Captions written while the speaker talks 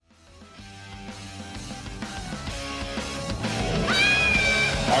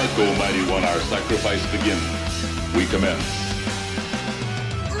Hark, O mighty one, our sacrifice begins. We commence.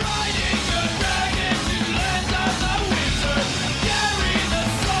 Riding the dragon to lands of the wizard, carry the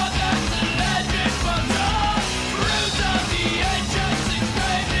sword that the legend was on. Roots of the ancients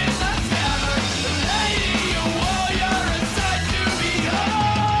engraved in the scabbard, the lady, a warrior, a sight to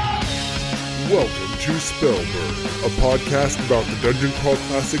behold. Welcome to Spellburn, a podcast about the Dungeon Crawl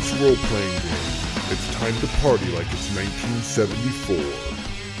Classics role-playing game. It's time to party like it's 1974.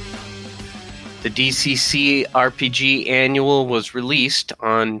 The DCC RPG Annual was released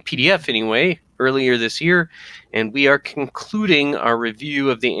on PDF anyway, earlier this year, and we are concluding our review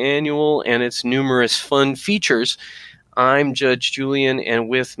of the annual and its numerous fun features. I'm Judge Julian, and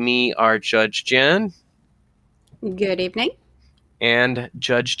with me are Judge Jen. Good evening. And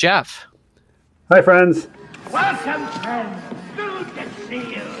Judge Jeff. Hi, friends. Welcome, friends. Good to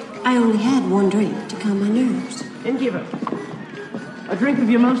see you. I only had one drink to calm my nerves. And give her a drink of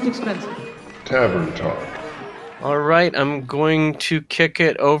your most expensive. Tavern Talk. All right, I'm going to kick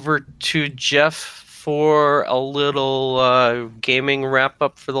it over to Jeff for a little gaming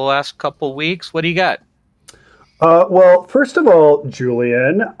wrap-up for the last couple weeks. What do you got? Well, first of all,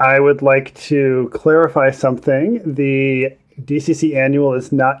 Julian, I would like to clarify something. The DCC Annual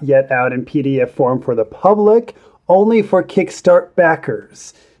is not yet out in PDF form for the public, only for Kickstart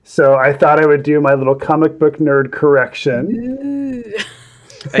backers. So I thought I would do my little comic book nerd correction.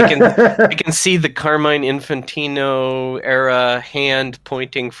 I can see the Carmine Infantino era hand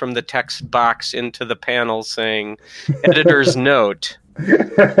pointing from the text box into the panel saying, editor's note.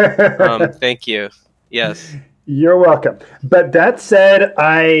 Thank you. Yes. You're welcome. But that said,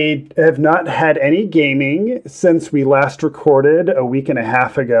 I have not had any gaming since we last recorded a week and a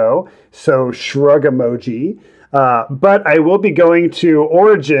half ago. So shrug emoji. But I will be going to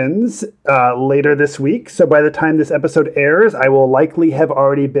Origins later this week. So by the time this episode airs, I will likely have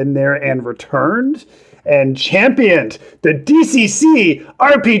already been there and returned and championed the DCC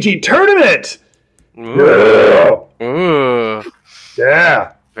RPG tournament. Ooh. Ooh.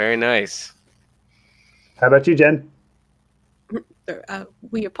 Yeah. Very nice. How about you, Jen?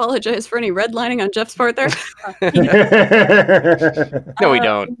 We apologize for any redlining on Jeff's part there. No, we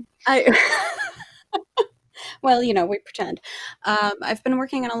don't. Well, you know, we pretend. I've been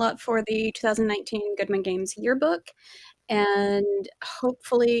working on a lot for the 2019 Goodman Games yearbook, and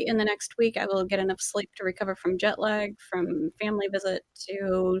hopefully in the next week I will get enough sleep to recover from jet lag, from family visit,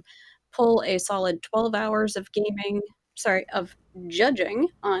 to pull a solid 12 hours of judging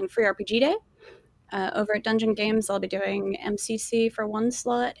on Free RPG Day. Over at Dungeon Games, I'll be doing MCC for 1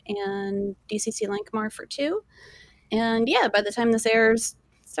 slot and DCC Lankmar for 2. And yeah, by the time this airs,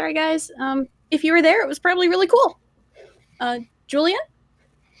 sorry guys, if you were there, it was probably really cool. Julian?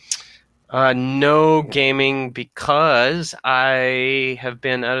 No gaming because I have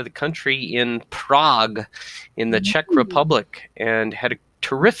been out of the country in Prague in the Czech Republic and had a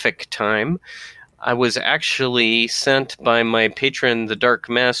terrific time. I was actually sent by my patron, the Dark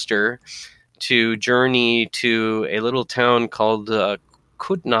Master, to journey to a little town called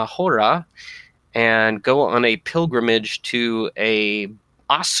Kutna Hora and go on a pilgrimage to a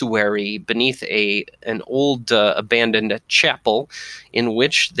ossuary beneath an old abandoned chapel, in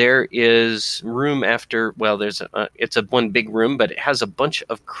which there is room after. Well, it's a one big room, but it has a bunch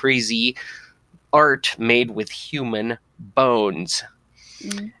of crazy art made with human bones,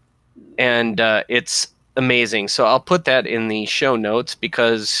 and it's amazing. So I'll put that in the show notes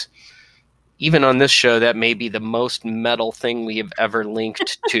because even on this show, that may be the most metal thing we have ever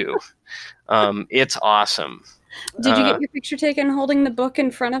linked to. It's awesome. Did you get your picture taken holding the book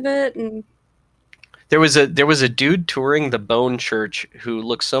in front of it? And there was a dude touring the Bone Church who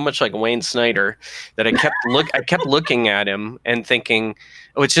looked so much like Wayne Snyder that I kept looking at him and thinking,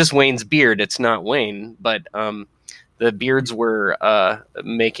 oh, it's just Wayne's beard. It's not Wayne. But the beards were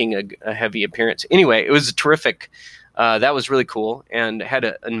making a heavy appearance. Anyway, it was terrific. That was really cool, and had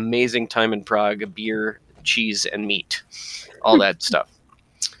an amazing time in Prague. Beer, cheese, and meat. All that stuff.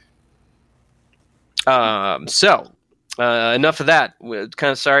 So enough of that.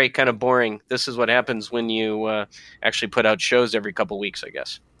 Kind of boring. This is what happens when you actually put out shows every couple weeks, I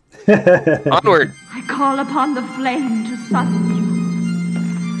guess. Onward. I call upon the flame to summon you.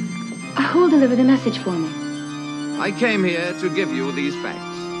 Who will deliver the message for me? I came here to give you these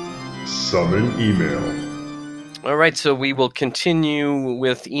facts. Summon email. All right, so we will continue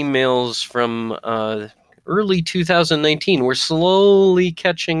with emails from early 2019. We're slowly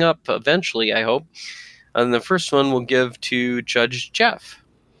catching up eventually, I hope. And the first one we'll give to Judge Jeff.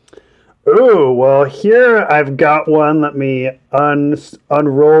 Ooh, well, here I've got one. Let me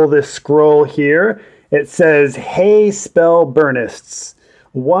unroll this scroll here. It says, "Hey, Spellburnists.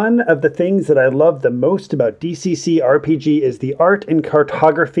 One of the things that I love the most about DCC RPG is the art and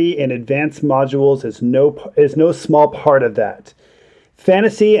cartography in advanced modules is no small part of that.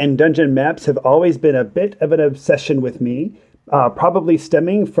 Fantasy and dungeon maps have always been a bit of an obsession with me, probably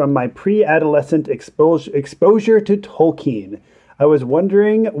stemming from my pre-adolescent exposure to Tolkien. I was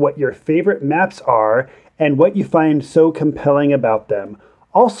wondering what your favorite maps are and what you find so compelling about them.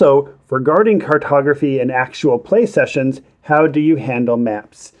 Also, regarding cartography and actual play sessions, how do you handle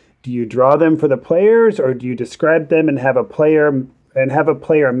maps? Do you draw them for the players, or do you describe them and have a player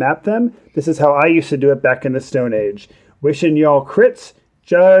map them? This is how I used to do it back in the Stone Age. Wishing y'all crits,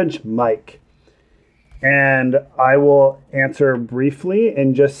 Judge Mike. And I will answer briefly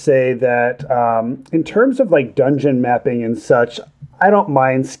and just say that in terms of like dungeon mapping and such, I don't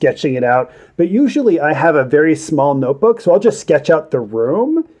mind sketching it out, but usually I have a very small notebook, so I'll just sketch out the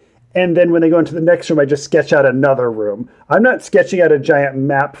room, and then when they go into the next room, I just sketch out another room. I'm not sketching out a giant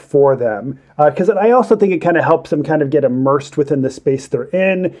map for them, because I also think it kind of helps them kind of get immersed within the space they're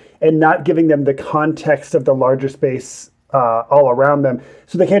in, and not giving them the context of the larger space all around them.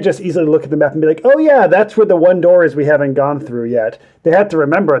 So they can't just easily look at the map and be like, oh yeah, that's where the one door is we haven't gone through yet. They have to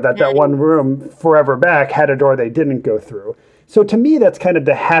remember that one room forever back had a door they didn't go through. So to me, that's kind of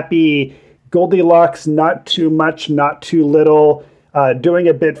the happy Goldilocks, not too much, not too little, doing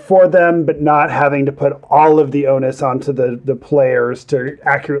a bit for them, but not having to put all of the onus onto the players to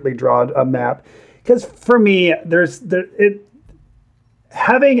accurately draw a map. Because for me,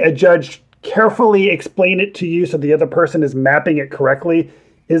 having a judge carefully explain it to you so the other person is mapping it correctly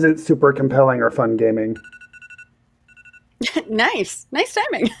isn't super compelling or fun gaming. Nice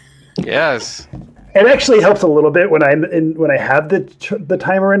timing. Yes. It actually helps a little bit when I have the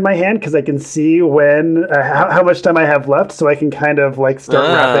timer in my hand, because I can see when how much time I have left, so I can kind of like start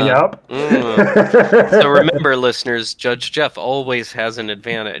wrapping up. So remember, listeners, Judge Jeff always has an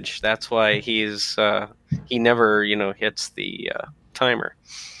advantage. That's why he never hits the timer.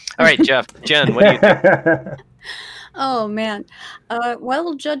 All right, Jen, what do you think? Oh man,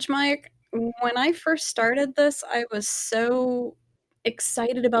 well, Judge Mike, when I first started this, I was so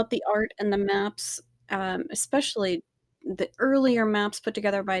excited about the art and the maps, especially the earlier maps put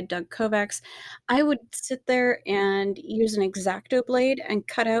together by Doug Kovacs. I would sit there and use an X-Acto blade and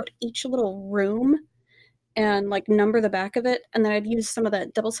cut out each little room and like number the back of it, and then I'd use some of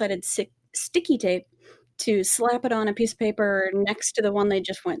that double-sided sticky tape to slap it on a piece of paper next to the one they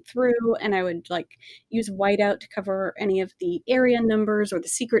just went through, and I would like use whiteout to cover any of the area numbers or the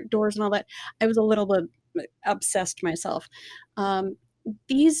secret doors and all that. I was a little bit obsessed myself.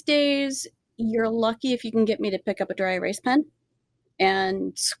 These days, you're lucky if you can get me to pick up a dry erase pen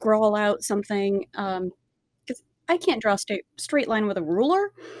and scroll out something, because I can't draw a straight line with a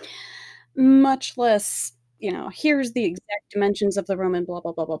ruler, much less, here's the exact dimensions of the room and blah,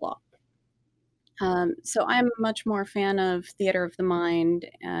 blah, blah, blah, blah. So I'm much more a fan of theater of the mind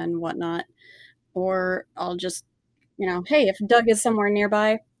and whatnot, or I'll just, hey, if Doug is somewhere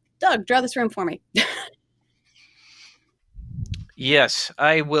nearby, Doug, draw this room for me. Yes,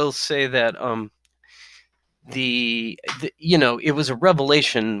 I will say that it was a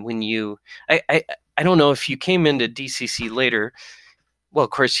revelation when I don't know if you came into DCC later. Well,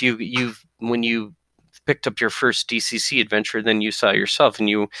 of course when you picked up your first DCC adventure, then you saw yourself, and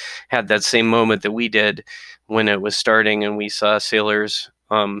you had that same moment that we did when it was starting, and we saw Sailors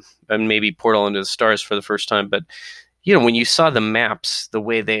and maybe Portal into the Stars for the first time. But when you saw the maps the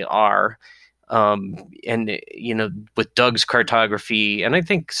way they are, and with Doug's cartography, and I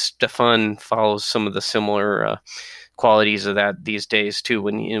think Stefan follows some of the similar qualities of that these days too.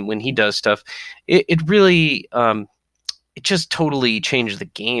 When he does stuff, it really it just totally changed the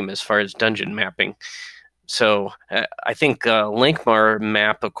game as far as dungeon mapping. So I think Lankhmar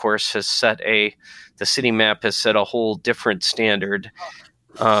map, of course, the city map has set a whole different standard.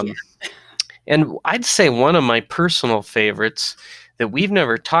 And I'd say one of my personal favorites that we've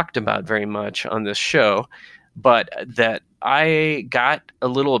never talked about very much on this show, but that I got a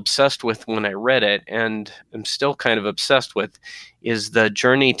little obsessed with when I read it, and I'm still kind of obsessed with, is the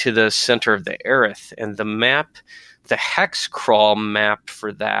Journey to the Center of the Aerith. And the map, the hex crawl map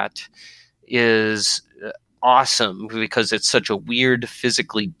for that is awesome, because it's such a weird,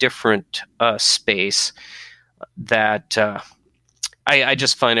 physically different space that I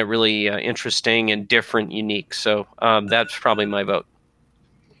just find it really interesting and different, unique. So that's probably my vote.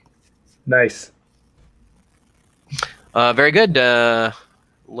 Nice. Very good.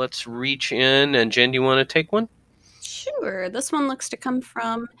 Let's reach in. And Jen, do you want to take one? Sure. This one looks to come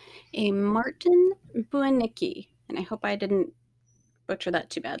from a Martin Buanicki, and I hope I didn't butcher that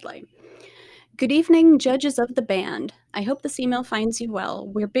too badly. Good evening, judges of the band. I hope this email finds you well.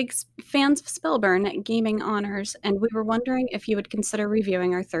 We're big fans of Spellburn Gaming Honors, and we were wondering if you would consider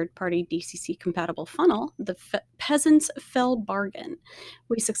reviewing our third-party DCC-compatible funnel, the Peasants Fell Bargain.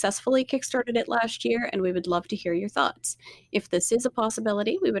 We successfully kickstarted it last year, and we would love to hear your thoughts. If this is a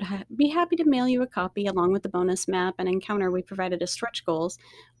possibility, we would be happy to mail you a copy along with the bonus map and encounter we provided as stretch goals,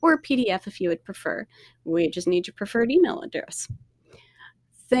 or a PDF if you would prefer. We just need your preferred email address.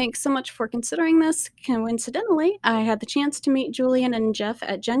 Thanks so much for considering this. Coincidentally, I had the chance to meet Julian and Jeff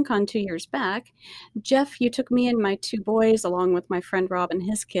at Gen Con 2 years back. Jeff, you took me and my 2 boys, along with my friend Rob and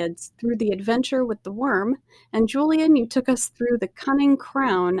his kids, through the adventure with the worm. And Julian, you took us through the Cunning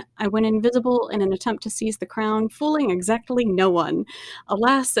Crown. I went invisible in an attempt to seize the crown, fooling exactly no one.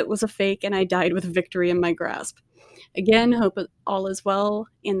 Alas, it was a fake, and I died with victory in my grasp. Again, hope all is well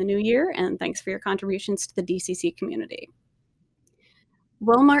in the new year, and thanks for your contributions to the DCC community.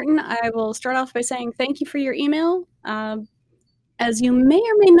 Well, Martin, I will start off by saying thank you for your email. As you may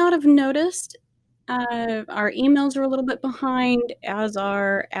or may not have noticed, our emails are a little bit behind, as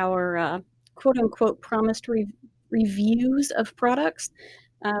are our quote-unquote promised reviews of products.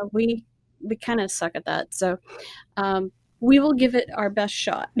 We kind of suck at that, so we will give it our best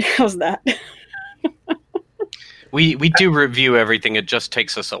shot. How's that? We do review everything. It just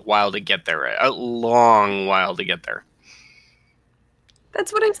takes us a while to get there, a long while to get there.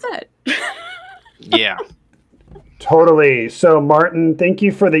 That's what I said. Yeah. Totally. So, Martin, thank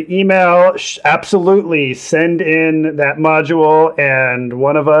you for the email. Absolutely. Send in that module, and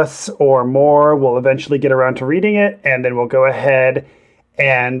one of us or more will eventually get around to reading it, and then we'll go ahead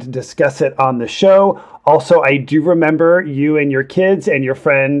and discuss it on the show. Also, I do remember you and your kids and your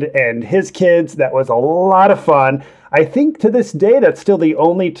friend and his kids. That was a lot of fun. I think to this day, that's still the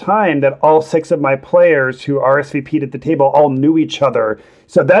only time that all 6 of my players who RSVP'd at the table all knew each other.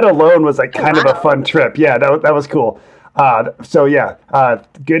 So that alone was like kind of a fun trip. Yeah, that was cool.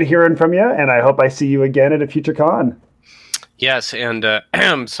 Good hearing from you, and I hope I see you again at a future con. Yes, and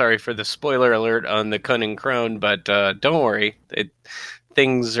I'm sorry for the spoiler alert on the Cunning Crown, but don't worry.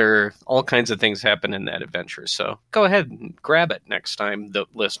 All kinds of things happen in that adventure. So go ahead and grab it next time, the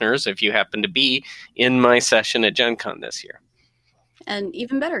listeners, if you happen to be in my session at Gen Con this year. And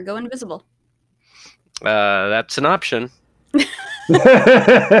even better, go invisible. That's an option.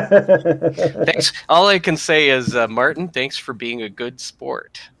 Thanks. All I can say is, Martin, thanks for being a good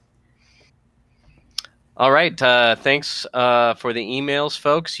sport. All right. Thanks for the emails,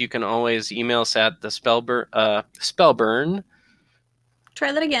 folks. You can always email us at the Spellburn.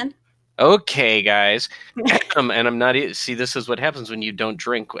 Try that again. Okay, guys. And I'm not... See, this is what happens when you don't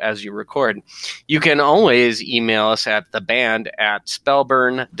drink as you record. You can always email us at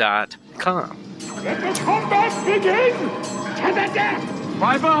theband@spellburn.com. Let the combat begin! To the death!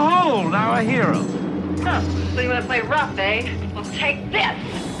 Why, behold, our hero. So you want to play rough, eh? Well, take this!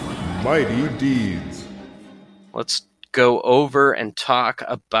 Mighty Deeds. Let's go over and talk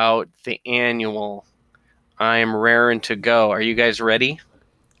about the annual. I am raring to go. Are you guys ready?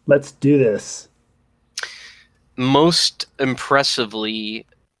 Let's do this. Most impressively,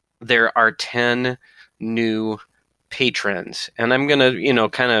 there are 10 new patrons. And I'm going to,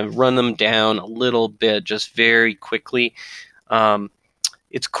 kind of run them down a little bit just very quickly.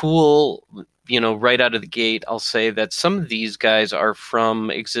 It's cool, right out of the gate, I'll say that some of these guys are from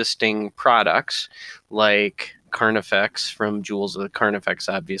existing products, like Carnifex from Jewels of the Carnifex,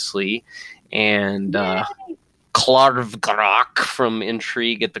 obviously, and Klarvgrak from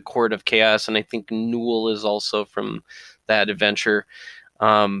Intrigue at the Court of Chaos, and I think Newell is also from that adventure.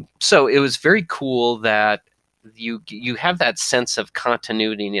 So it was very cool that you have that sense of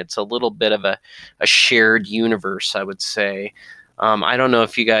continuity, and it's a little bit of a shared universe, I would say. I don't know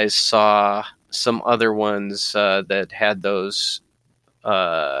if you guys saw some other ones that had those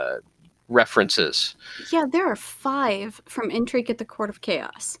references. Yeah, there are 5 from Intrigue at the Court of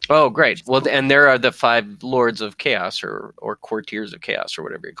Chaos. Oh, great. Well, and there are the 5 Lords of Chaos or Courtiers of Chaos or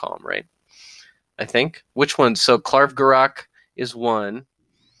whatever you call them, right? I think. Which one? So Klarvgrak is one.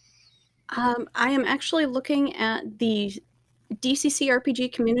 I am actually looking at the DCC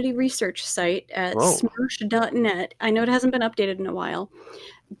RPG community research site at smosh.net. I know it hasn't been updated in a while,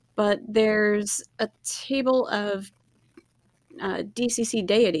 but there's a table of DCC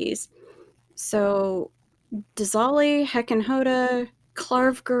deities. So Dizali, Hekenhoda,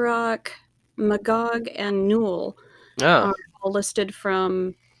 Klarvgrak, Magog, and Newell are all listed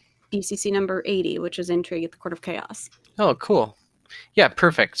from DCC number 80, which is Intrigue at the Court of Chaos. Oh, cool. Yeah,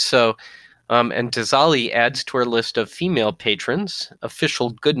 perfect. So, and Dizali adds to our list of female patrons,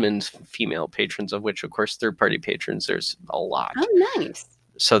 official Goodman's female patrons, of which, of course, third-party patrons, there's a lot. Oh, nice.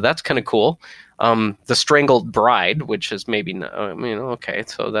 So that's kind of cool. The Strangled Bride, which is maybe not, okay,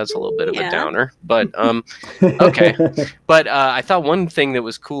 so that's a little bit of a downer, but okay. But I thought one thing that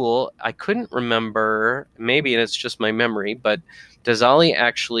was cool, I couldn't remember, maybe it's just my memory, but Dazali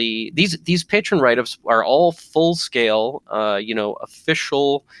actually, these patron write-ups are all full scale,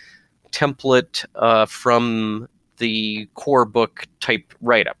 official template from the core book type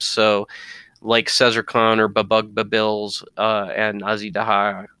write-ups. So like Cesar Khan or Babug Babils and Azi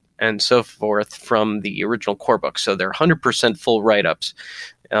Daha and so forth from the original core book. So they're 100% full write-ups,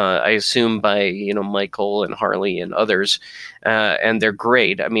 I assume by, Michael and Harley and others. And they're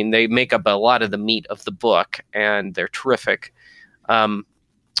great. I mean, they make up a lot of the meat of the book, and they're terrific.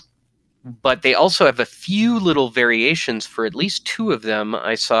 But they also have a few little variations for at least two of them.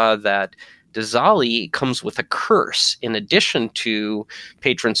 I saw that Dazali comes with a curse in addition to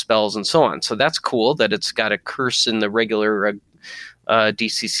patron spells and so on. So that's cool that it's got a curse in the regular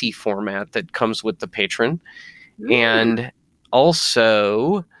DCC format that comes with the patron. And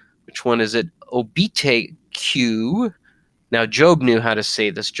also, which one is it? Obite Q. Now, Job knew how to say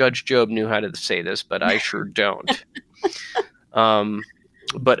this. Judge Job knew how to say this, but I sure don't.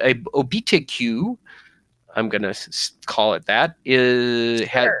 But a Obite Q, I'm going to call it that,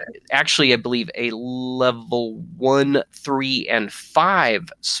 had actually, I believe, a level 1, 3, and 5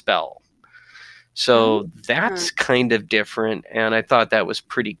 spell. So that's kind of different, and I thought that was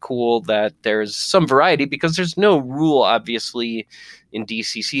pretty cool that there's some variety, because there's no rule, obviously, in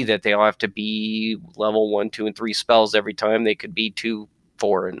DCC that they all have to be level 1, 2, and 3 spells every time. They could be 2,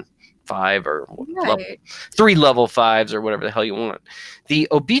 4, and 5, or 3 level 5s, or whatever the hell you want. The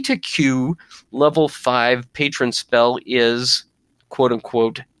Obita Q level 5 patron spell is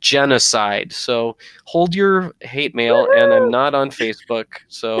quote-unquote genocide. So hold your hate mail, and I'm not on Facebook,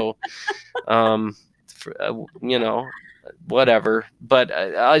 so whatever. But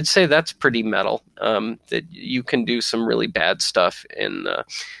I'd say that's pretty metal, that you can do some really bad stuff in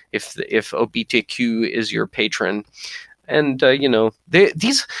if Obita Q is your patron. And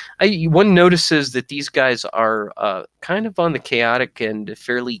one notices that these guys are kind of on the chaotic and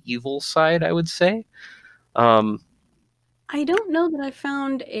fairly evil side, I would say. I don't know that I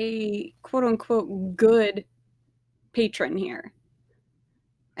found a quote-unquote good patron here.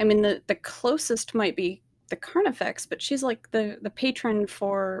 I mean, the closest might be the Carnifex, but she's like the patron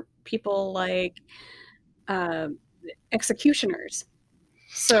for people like executioners.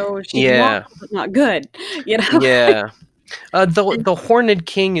 So she's not good, Yeah. The Horned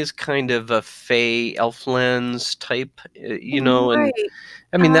King is kind of a Fey Elflands type, right. and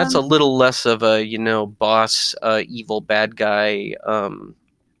I mean that's a little less of a boss evil bad guy.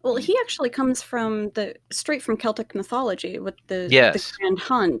 Well, he actually comes from straight from Celtic mythology with the Grand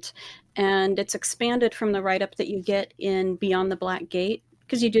Hunt, and it's expanded from the write-up that you get in Beyond the Black Gate,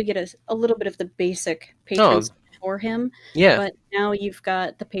 because you do get a little bit of the basic patrons for him. Yeah. But now you've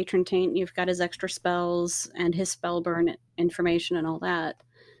got the patron taint, you've got his extra spells and his spell burn information and all that.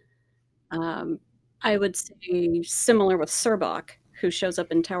 I would say similar with Serbok, who shows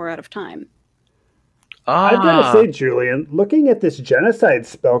up in Tower Out of Time. I've got to say, Julian, looking at this genocide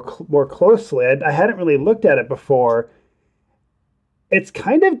spell more closely, I hadn't really looked at it before. It's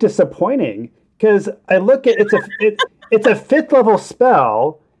kind of disappointing, because I look at it's a 5th level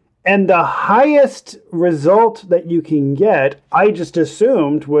spell, and the highest result that you can get, I just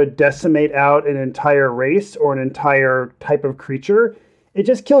assumed would decimate out an entire race or an entire type of creature. It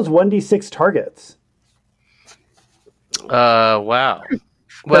just kills 1d6 targets. Wow.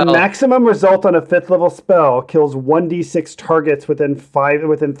 The maximum result on a 5th level spell kills 1d6 targets within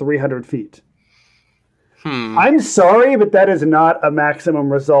 300 feet. I'm sorry, but that is not a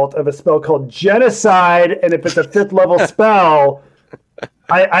maximum result of a spell called Genocide, and if it's a 5th level spell,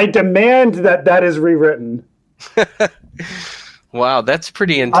 I demand that is rewritten. Wow, that's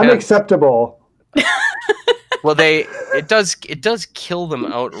pretty intense. Unacceptable. Well, it does kill them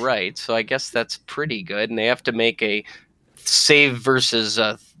outright, so I guess that's pretty good, and they have to make a save versus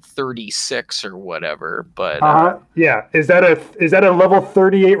 36 or whatever. But yeah, is that a level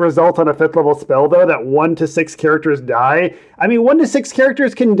 38 result on a 5th level spell though? That 1 to 6 characters die. I mean, 1 to 6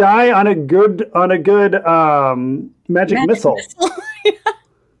 characters can die on a good magic missile.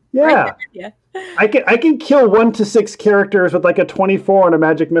 Yeah. Right. Yeah. I can kill 1 to 6 characters with like a 24 on a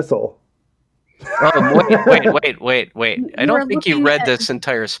magic missile. Wait. I don't think you read this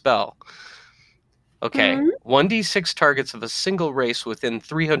entire spell. Okay. 1d6 targets of a single race within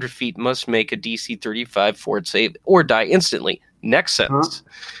 300 feet must make a DC 35 fort save or die instantly. Next sentence.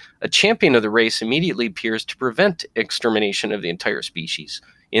 A champion of the race immediately appears to prevent extermination of the entire species.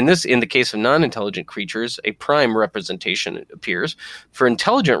 In the case of non-intelligent creatures, a prime representation appears. For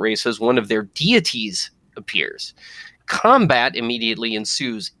intelligent races, one of their deities appears. Combat immediately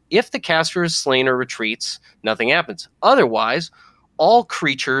ensues. If the caster is slain or retreats, nothing happens. Otherwise, all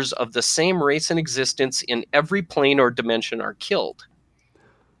creatures of the same race and existence in every plane or dimension are killed.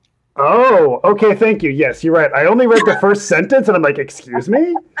 Oh, okay, thank you. Yes, you're right. I only read the first sentence and I'm like, excuse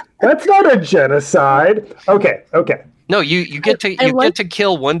me? That's not a genocide. Okay. No, you get to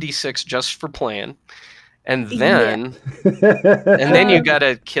kill 1d6 just for plan. And then you got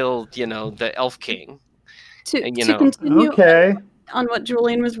to kill, the Elf King. To continue okay. on what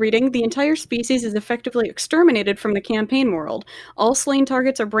Julian was reading, the entire species is effectively exterminated from the campaign world. All slain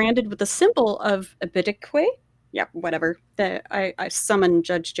targets are branded with the symbol of Abitiquay. Yeah, whatever. I summon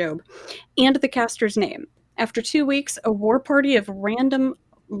Judge Job. And the caster's name. After 2 weeks, a war party of random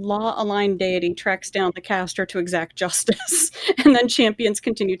law-aligned deity tracks down the caster to exact justice. And then champions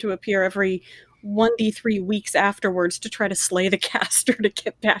continue to appear every 1d3 weeks afterwards to try to slay the caster to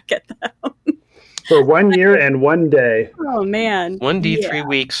get back at them. For 1 year and 1 day. Oh, man. 1d3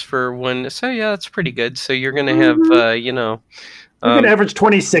 weeks for one. So, yeah, that's pretty good. So you're going to have, you can average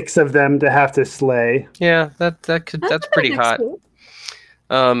 26 of them to have to slay. Yeah, that's pretty hot.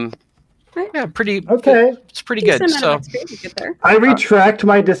 Yeah, pretty. Okay, it's pretty good. So I retract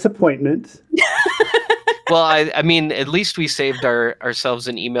my disappointment. Well, I mean, at least we saved ourselves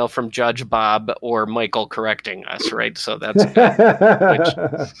an email from Judge Bob or Michael correcting us, right? So that's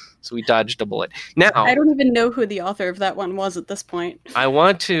good. So we dodged a bullet. Now I don't even know who the author of that one was at this point. I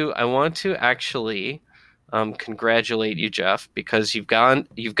want to actually congratulate you, Jeff, because you've got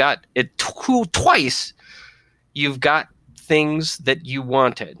it twice. You've got things that you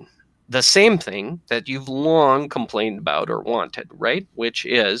wanted. The same thing that you've long complained about or wanted, right? Which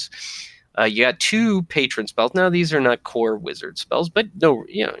is you got 2 patron spells. Now, these are not core wizard spells, but no,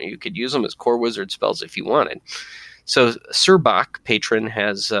 you could use them as core wizard spells if you wanted. So Surbach, patron,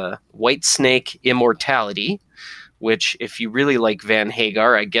 has White Snake Immortality, which if you really like Van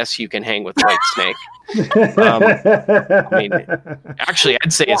Hagar, I guess you can hang with White Snake. I mean, actually,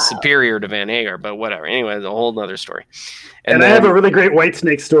 I'd say it's superior to Van Hagar, but whatever. Anyway, it's a whole nother story. And then, I have a really great White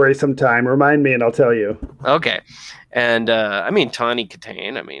Snake story sometime. Remind me and I'll tell you. Okay. And I mean, Tawny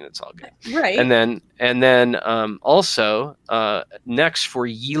Katane, I mean, it's all good. Right. And then also next for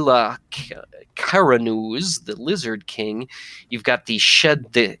Yila Karanuz, the Lizard King, you've got the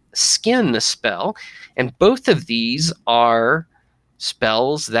Shed the Skin spell. And both of these are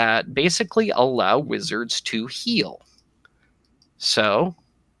spells that basically allow wizards to heal. So,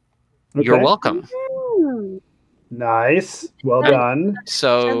 You're welcome. Nice. Well done.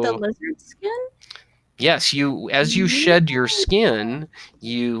 So, Shed the lizard skin? Yes, as you shed your skin,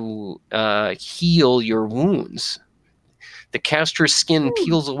 you heal your wounds. The caster's skin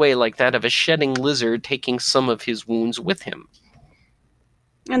peels away like that of a shedding lizard, taking some of his wounds with him.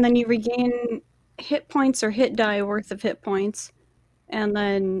 And then you regain hit points or hit die worth of hit points, and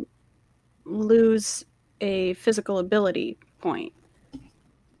then lose a physical ability point.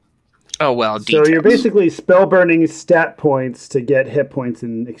 Oh, well, details. So you're basically spell burning stat points to get hit points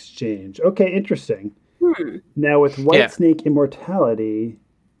in exchange. Okay, interesting. Now with White Snake Immortality,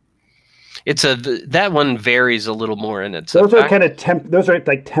 that one varies a little more in its those effect. are kind of those are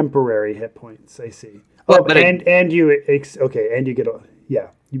like temporary hit points. I see. Well, and you get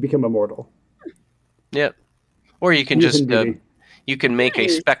you become immortal. Yep. Or you can just you can make a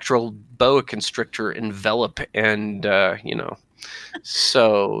spectral boa constrictor envelop, and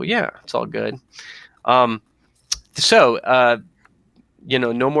so yeah, it's all good.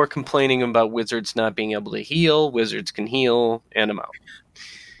 No more complaining about wizards not being able to heal. Wizards can heal, and I'm out.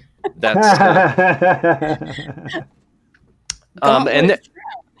 That's and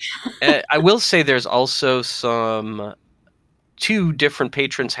I will say there's also some 2 different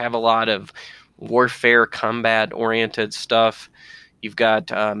patrons have a lot of warfare, combat-oriented stuff. You've got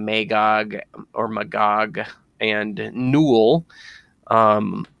Magog and Newell,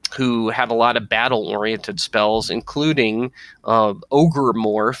 who have a lot of battle-oriented spells, including Ogre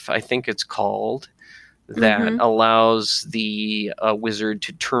Morph, I think it's called, that allows the wizard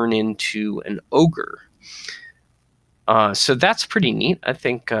to turn into an ogre. So that's pretty neat. I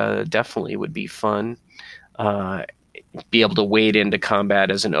think definitely would be fun. Be able to wade into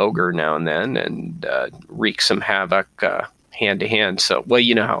combat as an ogre now and then and wreak some havoc hand to hand. So, well,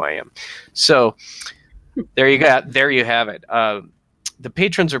 you know how I am. So there you have it. The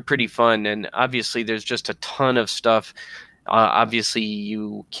patrons are pretty fun, and obviously there's just a ton of stuff. Obviously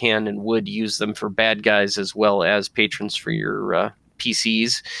you can and would use them for bad guys as well as patrons for your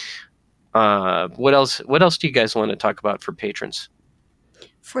PCs. What else do you guys want to talk about for patrons?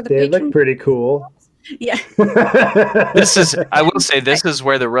 For the They patron, look pretty cool. yeah. I will say, this is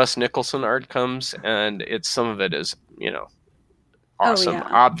where the Russ Nicholson art comes, and some of it is, awesome. yeah.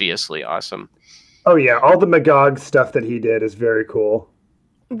 Obviously awesome. Oh yeah, all the Magog stuff that he did is very cool.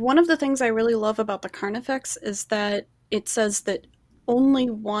 One of the things I really love about the Carnifex is that it says that only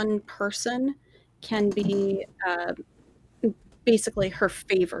one person can be basically her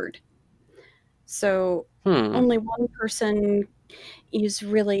favored. So only one person is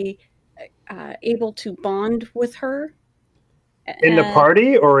really able to bond with her. In the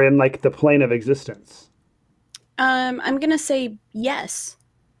party or in like the plane of existence? I'm going to say yes.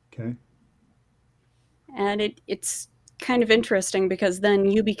 Okay. And it's kind of interesting because then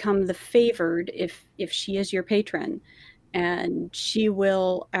you become the favored if she is your patron, and she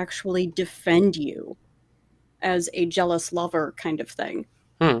will actually defend you as a jealous lover kind of thing.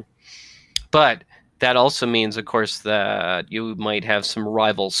 But that also means, of course, that you might have some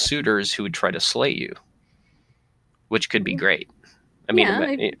rival suitors who would try to slay you, which could be great. I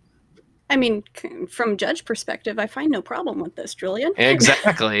mean, from judge perspective, I find no problem with this, Julian.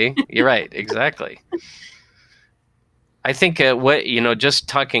 Exactly. You're right. Exactly. I think just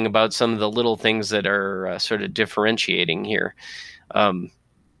talking about some of the little things that are sort of differentiating here,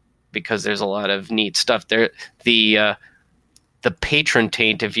 because there's a lot of neat stuff there. The patron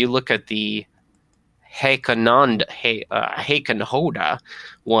taint, if you look at the Hakenhoda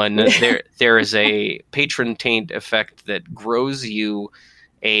one, there is a patron taint effect that grows you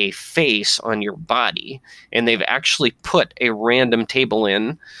a face on your body, and they've actually put a random table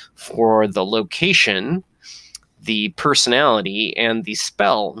in for the location, the personality, and the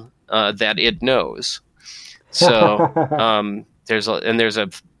spell that it knows. So there's a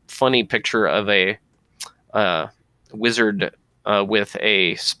funny picture of a wizard with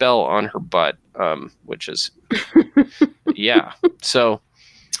a spell on her butt, which is yeah. So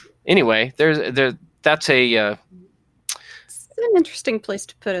anyway, that's a it's an interesting place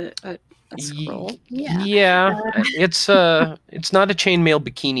to put a scroll. Yeah. It's not a chainmail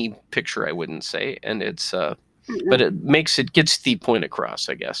bikini picture, I wouldn't say, and it's but it gets the point across,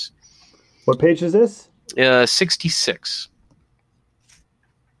 I guess. What page is this? 66.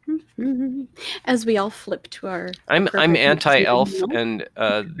 As we all flip to our... I'm anti-elf, and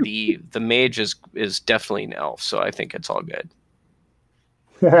the mage is definitely an elf, so I think it's all good.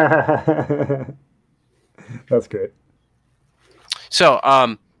 That's great.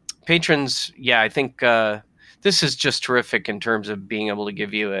 So, patrons, I think this is just terrific in terms of being able to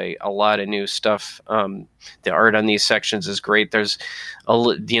give you a lot of new stuff. The art on these sections is great. There's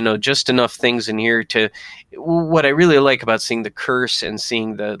just enough things in here to... What I really like about seeing the curse and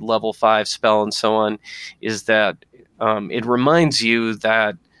seeing the level 5 spell and so on is that it reminds you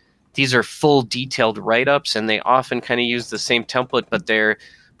that these are full detailed write-ups, and they often kind of use the same template,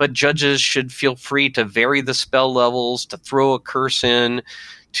 but judges should feel free to vary the spell levels, to throw a curse in,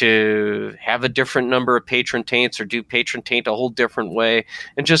 to have a different number of patron taints, or do patron taint a whole different way,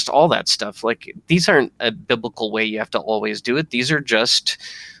 and just all that stuff. Like, these aren't a biblical way you have to always do it. These are just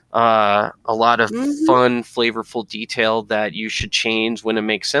a lot of fun, flavorful detail that you should change when it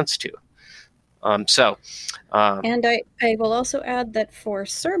makes sense to. And I will also add that for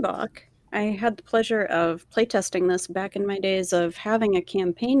Serbok, I had the pleasure of playtesting this back in my days of having a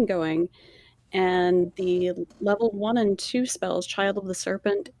campaign going, and the level 1 and 2 spells, Child of the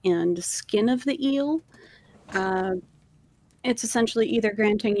Serpent and Skin of the Eel, it's essentially either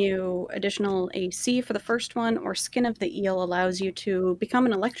granting you additional AC for the first one, or Skin of the Eel allows you to become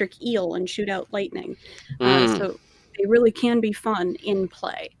an electric eel and shoot out lightning. So they really can be fun in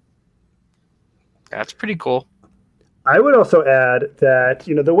play. That's pretty cool. I would also add that,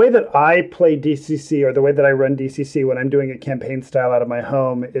 the way that I play DCC, or the way that I run DCC when I'm doing a campaign style out of my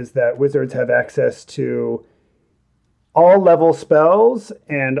home, is that wizards have access to all level spells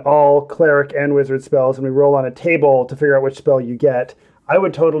and all cleric and wizard spells, and we roll on a table to figure out which spell you get. I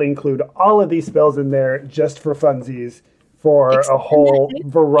would totally include all of these spells in there just for funsies, for a whole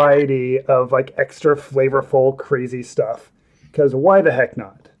variety of like extra flavorful, crazy stuff. Because why the heck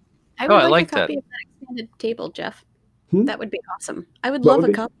not? I would like a copy of that expanded table, Jeff. That would be awesome. I would love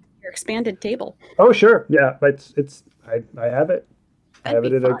a copy of your expanded table. Oh, sure. Yeah, I have it. I have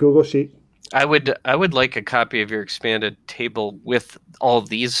it in a Google Sheet. I would like a copy of your expanded table with all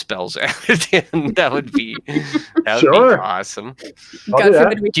these spells added in. That would be be awesome. God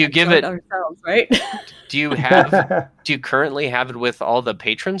forbid we do you give it ourselves, right? Do you currently have it with all the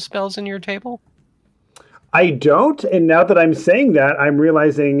patron spells in your table? I don't, and now that I'm saying that, I'm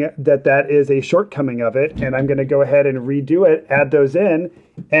realizing that is a shortcoming of it, and I'm going to go ahead and redo it, add those in,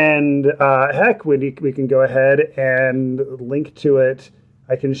 and heck, we can go ahead and link to it.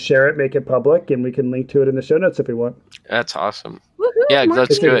 I can share it, make it public, and we can link to it in the show notes if we want. That's awesome. Woohoo, Yeah, more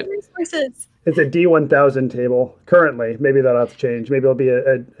let's do it. resources. It's a D1000 table currently. Maybe that'll have to change. Maybe it'll be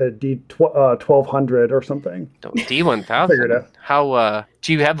a D1200 or something. D1000. Figure it out. How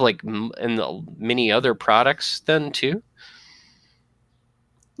do you have like many other products then too?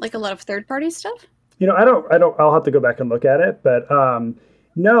 Like a lot of third-party stuff? You know, I don't. I'll have to go back and look at it, but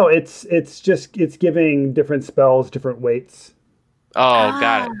no, it's giving different spells different weights. Oh,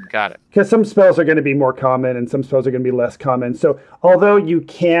 got it. Because some spells are going to be more common and some spells are going to be less common. So although you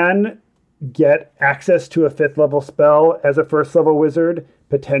can get access to a 5th level spell as a 1st level wizard,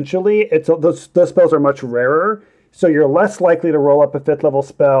 potentially, those spells are much rarer. So you're less likely to roll up a 5th level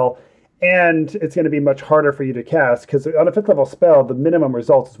spell, and it's going to be much harder for you to cast because on a 5th level spell, the minimum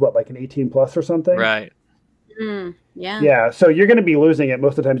result is what, like an 18 plus or something? Right. Yeah. Yeah, so you're going to be losing it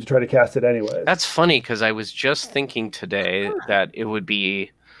most of the times you try to cast it anyway. That's funny because I was just thinking today that it would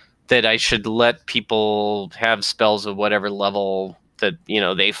be that I should let people have spells of whatever level that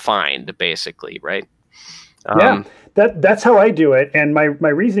they find, basically, right? Yeah, that's how I do it, and my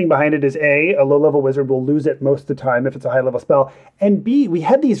reasoning behind it is a low-level wizard will lose it most of the time if it's a high-level spell, and B, we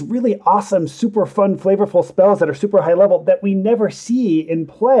have these really awesome, super fun, flavorful spells that are super high-level that we never see in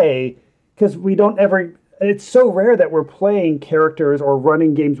play because we don't ever. It's so rare that we're playing characters or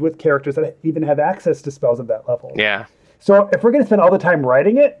running games with characters that even have access to spells of that level. Yeah. So if we're going to spend all the time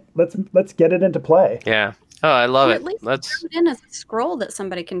writing it, let's get it into play. Yeah. Oh, I love Or it. at least Let's throw it in as a scroll that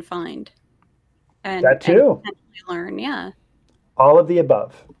somebody can find. And, That too. And potentially learn, yeah. All of the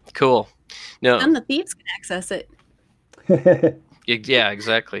above. cool. No. And the thieves can access it. Yeah,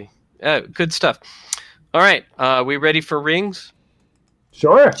 exactly. Good stuff. All right. We ready for rings?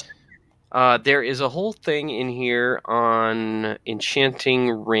 Sure. There is a whole thing in here on enchanting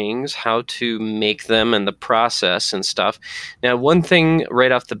rings, how to make them and the process and stuff. Now, one thing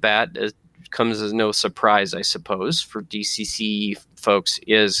right off the bat comes as no surprise, I suppose, for DCC folks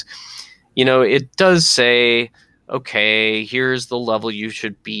is, it does say, okay, here's the level you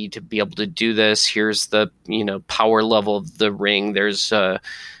should be to be able to do this. Here's the, power level of the ring. There's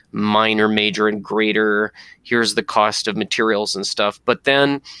minor, major, and greater. Here's the cost of materials and stuff. But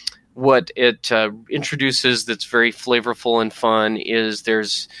then what it introduces that's very flavorful and fun is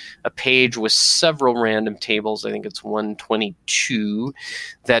there's a page with several random tables. I think it's 122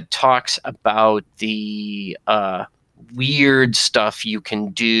 that talks about the weird stuff you can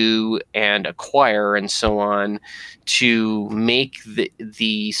do and acquire and so on to make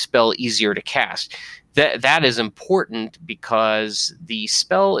the spell easier to cast. That is important because the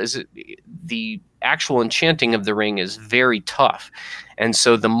spell is the actual enchanting of the ring is very tough. And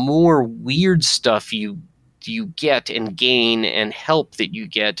so the more weird stuff you get and gain and help that you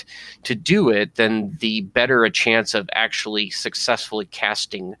get to do it, then the better a chance of actually successfully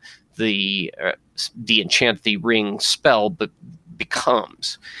casting the enchant the ring spell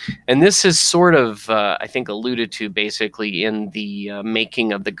becomes. And this is sort of, I think, alluded to basically in the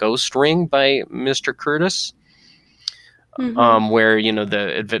making of the Ghost Ring by Mr. Curtis. Mm-hmm. Where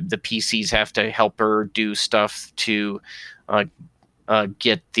the PCs have to help her do stuff to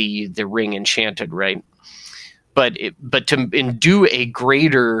get the ring enchanted, right? But to do a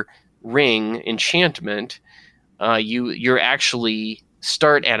greater ring enchantment, you're actually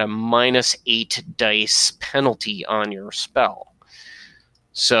start at a -8 dice penalty on your spell.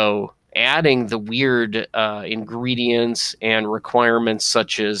 So adding the weird ingredients and requirements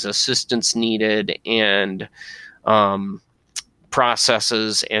such as assistance needed and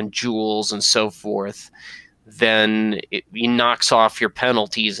processes and jewels and so forth, then it knocks off your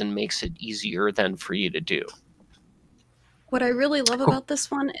penalties and makes it easier then for you to do. What I really love about this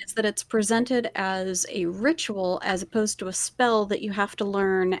one is that it's presented as a ritual as opposed to a spell that you have to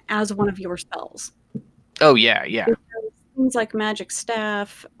learn as one of your spells. Oh, yeah. Because things like Magic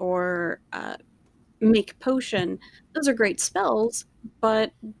Staff or Make Potion, those are great spells,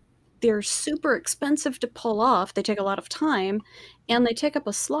 but they're super expensive to pull off. They take a lot of time, and they take up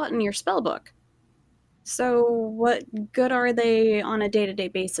a slot in your spell book. So what good are they on a day-to-day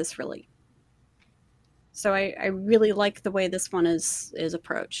basis, really? So I really like the way this one is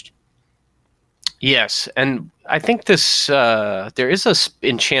approached. Yes, and I think this there is a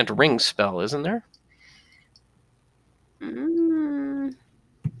enchant ring spell, isn't there?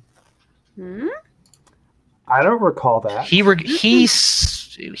 I don't recall that. He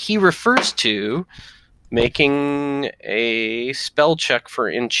refers to making a spell check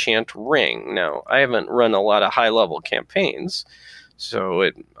for enchant ring. Now, I haven't run a lot of high-level campaigns, so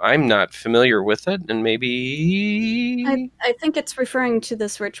I'm not familiar with it, and maybe I think it's referring to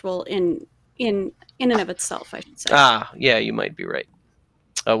this ritual in and of itself, I should say. Ah, yeah, you might be right.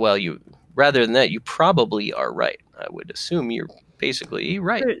 Well, rather than that, you probably are right. I would assume you're basically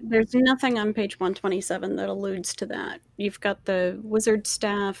right. There's nothing on page 127 that alludes to that. You've got the wizard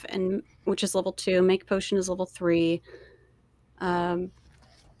staff, which is level 2. Make potion is level 3.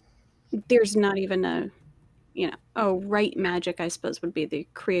 There's not even write magic, I suppose, would be the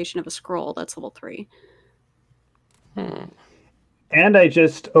creation of a scroll. That's level 3. And I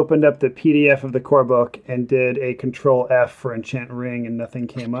just opened up the PDF of the core book and did a Control F for Enchant Ring, and nothing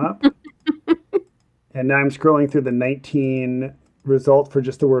came up. And now I'm scrolling through the 19 result for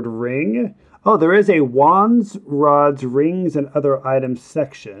just the word ring. Oh, there is a wands, rods, rings, and other items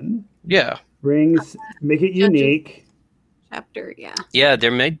section. Yeah. Rings, make it unique. Chapter, yeah. Yeah,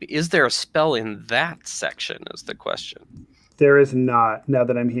 is there a spell in that section is the question. There is not, now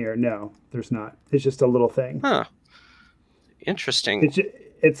that I'm here. No, there's not. It's just a little thing. Huh. Interesting.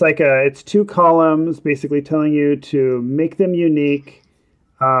 It's 2 columns basically telling you to make them unique,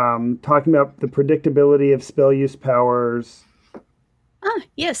 talking about the predictability of spell use powers.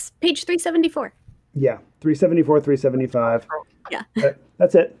 Yes, page 374. Yeah, 374, 375. Yeah.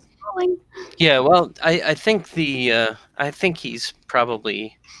 That's it. Yeah, well, I think I think he's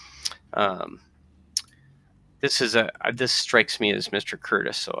probably this strikes me as Mr.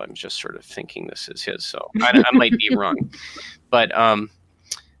 Curtis, so I'm just sort of thinking this is his. So I might be wrong, but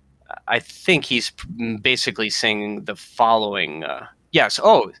I think he's basically saying the following. Yes.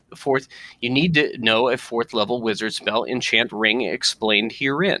 Oh, fourth. You need to know a 4th level wizard spell, Enchant Ring, explained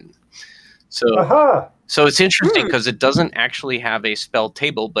herein. So, So it's interesting because it doesn't actually have a spell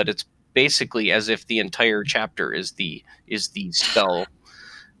table, but it's basically as if the entire chapter is the spell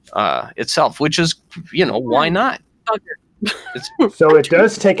itself, which is, why not? So it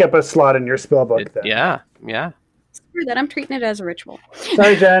does take up a slot in your spell book then. Yeah. Screw that. I'm treating it as a ritual.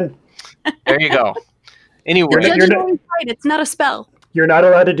 Sorry, Jen. There you go. Anyway, right. It's not a spell. You're not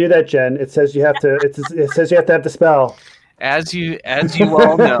allowed to do that, Jen. It says you have to. It says you have to have the spell. As you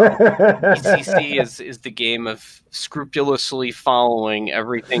all know, ECC is the game of scrupulously following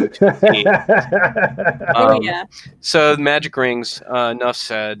everything to the T. Yeah. So magic rings. Enough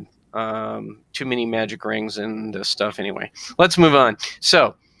said. Too many magic rings and this stuff. Anyway, let's move on.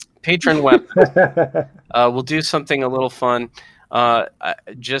 So, patron weapons. We'll do something a little fun.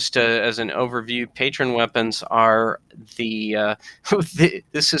 Just as an overview, patron weapons are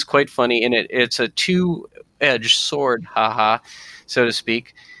this is quite funny, and it's a 2-edged sword, so to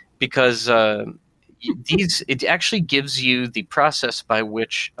speak, because it actually gives you the process by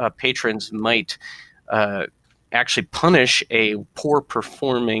which patrons might actually punish a poor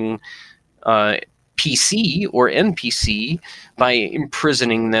performing PC or NPC by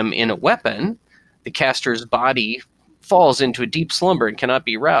imprisoning them in a weapon. The caster's body falls into a deep slumber and cannot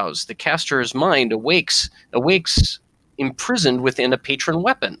be roused. The caster's mind awakes imprisoned within a patron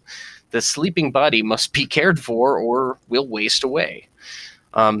weapon. The sleeping body must be cared for or will waste away.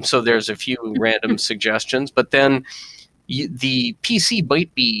 So there's a few random suggestions, but then the PC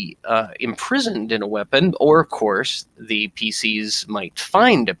might be imprisoned in a weapon, or of course the PCs might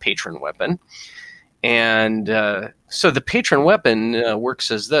find a patron weapon. And so the patron weapon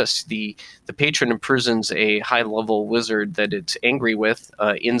works as this. The patron imprisons a high-level wizard that it's angry with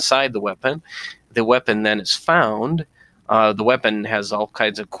inside the weapon. The weapon then is found. The weapon has all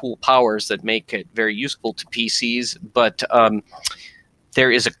kinds of cool powers that make it very useful to PCs, but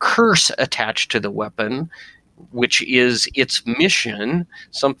there is a curse attached to the weapon, which is its mission,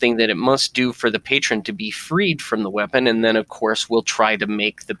 something that it must do for the patron to be freed from the weapon, and then, of course, we'll try to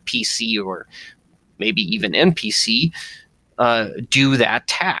make the PC or maybe even NPC, do that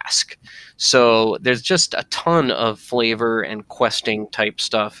task. So there's just a ton of flavor and questing type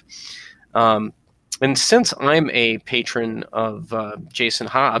stuff. And since I'm a patron of Jason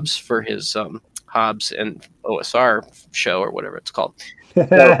Hobbs for his Hobbs and OSR show or whatever it's called,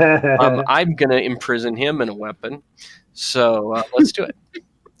 so, I'm going to imprison him in a weapon. So let's do it.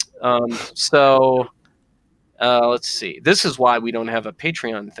 Let's see. This is why we don't have a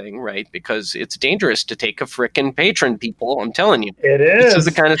Patreon thing, right? Because it's dangerous to take a frickin' patron, people. I'm telling you. It is. This is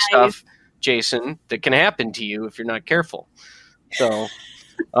the kind of stuff, Jason, that can happen to you if you're not careful. So,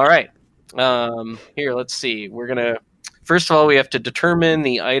 all right. Here, let's see. We're going to... First of all, we have to determine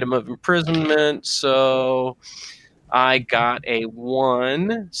the item of imprisonment. So I got a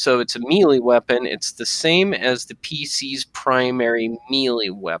 1. So it's a melee weapon. It's the same as the PC's primary melee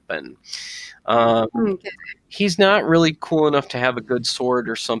weapon. He's not really cool enough to have a good sword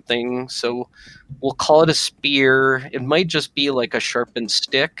or something, so we'll call it a spear. It might just be like a sharpened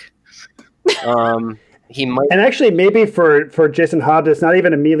stick. he might. And actually, maybe for Jason Hobbs, it's not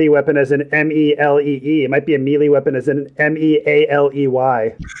even a melee weapon as an melee. It might be a melee weapon as an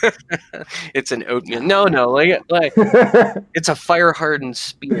mealey. It's an oatmeal. No, like it's a fire hardened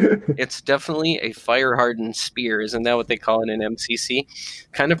spear. It's definitely a fire hardened spear. Isn't that what they call it in MCC?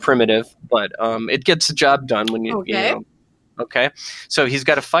 Kind of primitive, but it gets the job done when you. Okay. You know, okay. So he's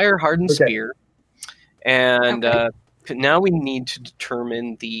got a fire hardened spear, and. Now we need to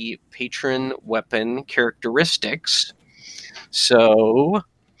determine the patron weapon characteristics. So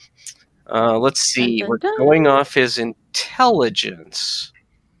let's see. We're going off his intelligence.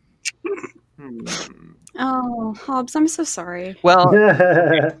 Oh, Hobbs, I'm so sorry. Well,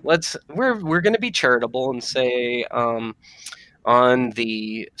 we're going to be charitable and say on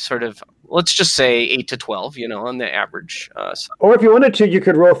the sort of, let's just say 8 to 12. On the average. Or if you wanted to, you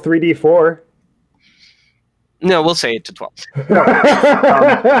could roll 3d4. No, we'll say 8 to 12. So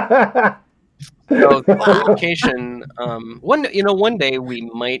the qualification, one day we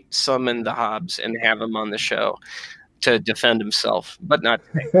might summon the Hobbs and have him on the show to defend himself, but not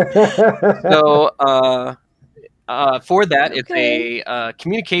today. So for that, it's a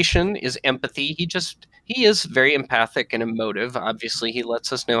communication is empathy. He is very empathic and emotive. Obviously, he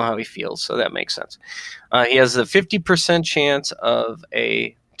lets us know how he feels, so that makes sense. He has a 50% chance of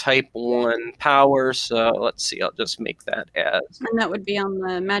a type 1 power, so let's see, I'll just make that as... And that would be on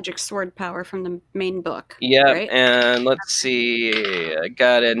the magic sword power from the main book. Yeah, right? And let's see, I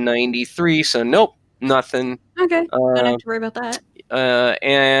got a 93, so nope, nothing. Okay, don't have to worry about that.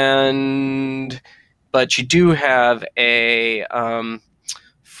 But you do have a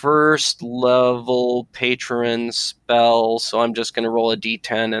first level patron spell, so I'm just going to roll a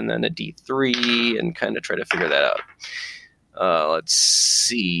d10 and then a d3 and kind of try to figure that out. Let's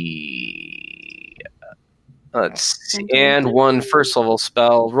see. And one first level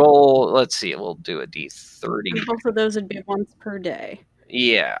spell roll. Let's see. We'll do a d30. And both of those would be once per day.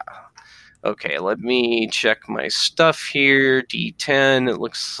 Yeah. Okay. Let me check my stuff here. D10. It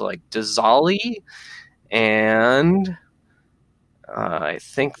looks like Dizali, and I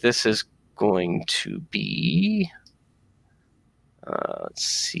think this is going to be. Let's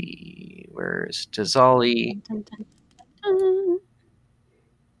see. Where's Dizali?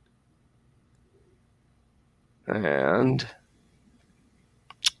 And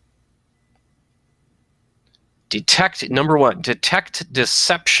number 1, detect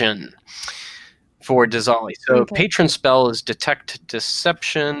deception for Dizali. So patron spell is detect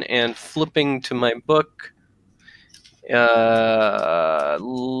deception, and flipping to my book. Page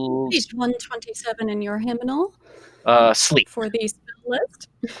 127 in your hymnal. Sleep. For the spell list.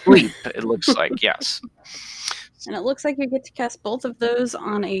 Sleep, it looks like, yes. And it looks like you get to cast both of those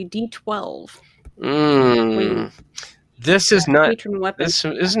on a D12. This is not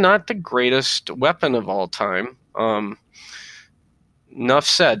the greatest weapon of all time. Enough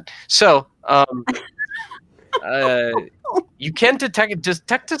said. So, you can detect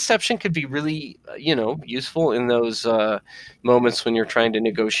deception could be really, useful in those moments when you're trying to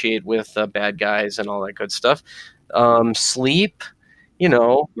negotiate with bad guys and all that good stuff. Sleep.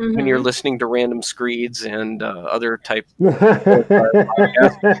 When you're listening to random screeds and other type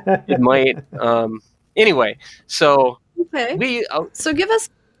podcasts, it might. Anyway, so so give us,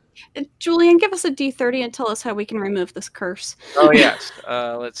 Julian, give us a D30 and tell us how we can remove this curse. Oh yes,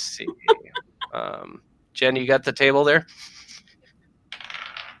 let's see. Jen, you got the table there?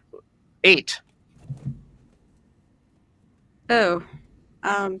 8. Oh.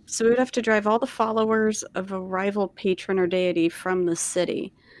 So we'd have to drive all the followers of a rival patron or deity from the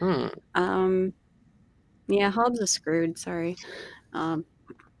city. Yeah, Hobbs is screwed. Sorry.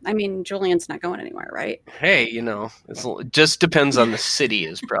 Julian's not going anywhere, right? Hey, it just depends on the city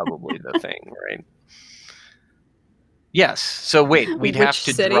is probably the thing, right? Yes. So wait, we'd have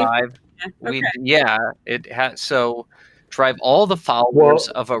to drive. So drive all the followers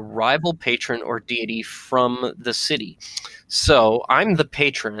of a rival patron or deity from the city. So I'm the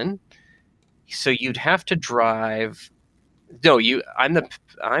patron. So you'd have to drive. No, I'm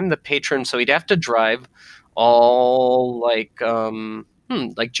the patron. So he'd have to drive all like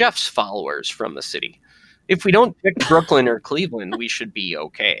Jeff's followers from the city. If we don't pick Brooklyn or Cleveland, we should be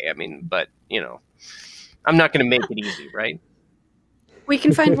okay. But I'm not going to make it easy, right? We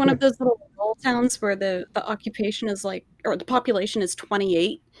can find one of those little rural towns where the occupation is or the population is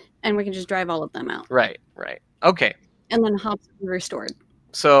 28, and we can just drive all of them out. Right. Okay. And then Hobbs will be restored.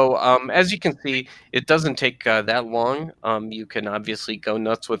 So, as you can see, it doesn't take that long. You can obviously go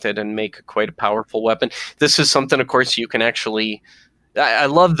nuts with it and make quite a powerful weapon. This is something, of course, you can actually... I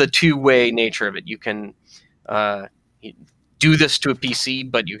love the two-way nature of it. You can do this to a PC,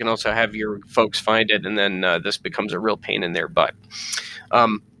 but you can also have your folks find it, and then this becomes a real pain in their butt.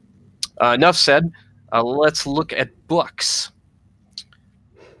 Enough said. Let's look at books.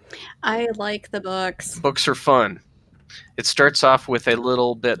 I like the books. Books are fun. It starts off with a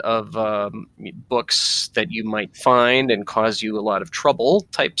little bit of books that you might find and cause you a lot of trouble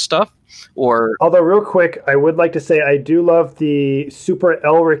type stuff. Although, real quick, I would like to say I do love the Super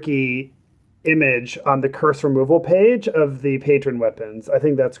Elric-y image on the curse removal page of the patron weapons. I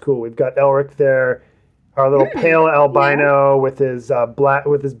think that's cool. We've got Elric there, our little pale albino with his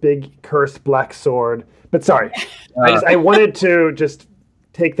big cursed black sword. But sorry, I wanted to just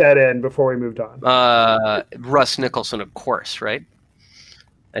take that in before we moved on. Russ Nicholson, of course, right?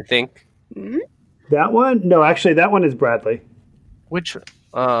 I think. Mm-hmm. That one? No, actually, that one is Bradley. Which?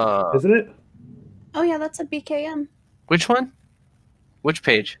 Isn't it? Oh yeah, that's a BKM. Which one? Which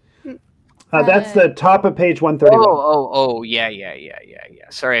page? That's the top of page 131. Oh, yeah.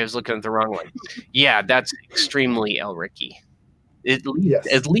 Sorry, I was looking at the wrong one. Yeah, that's extremely Elric-y.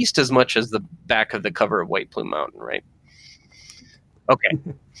 At least as much as the back of the cover of White Plume Mountain, right? Okay.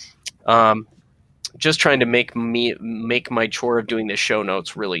 Just trying to make my chore of doing the show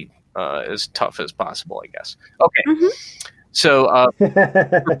notes really as tough as possible, I guess. Okay. Mm-hmm. So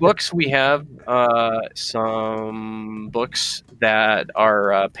for books, we have some books that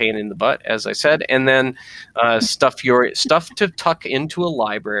are a pain in the butt, as I said, and then stuff to tuck into a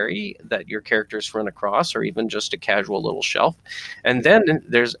library that your characters run across, or even just a casual little shelf. And then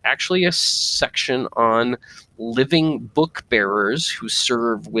there's actually a section on living book bearers who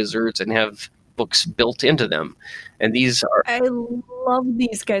serve wizards and have books built into them. And these are... I love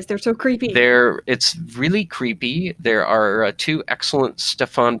these guys. They're so creepy. It's really creepy. There are 2 excellent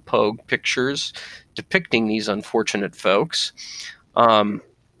Stefan Pogue pictures depicting these unfortunate folks. And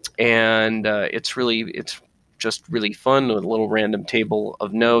it's just really fun with a little random table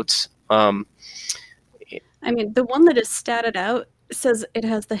of notes. I mean, the one that is statted out says it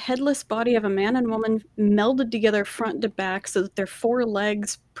has the headless body of a man and woman melded together front to back so that their 4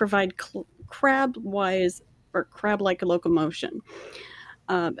 legs provide crab-wise or crab-like locomotion.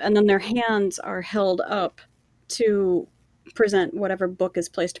 And then their hands are held up to present whatever book is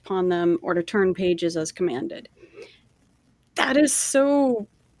placed upon them or to turn pages as commanded. That is so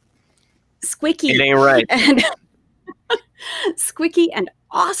squicky. It ain't right. And squicky and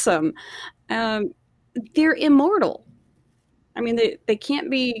awesome. They're immortal. I mean, they can't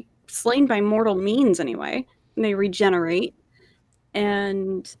be slain by mortal means anyway. And they regenerate.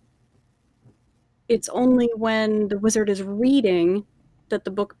 And it's only when the wizard is reading that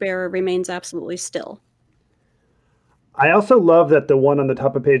the book bearer remains absolutely still. I also love that the one on the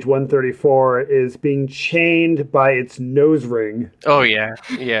top of page 134 is being chained by its nose ring. Oh, yeah.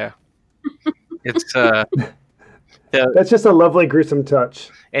 It's that's just a lovely, gruesome touch.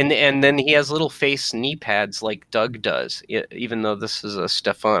 And then he has little face knee pads like Doug does, even though this is a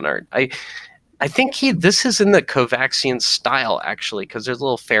Stefan art. I think this is in the Kovaxian style, actually, because there's a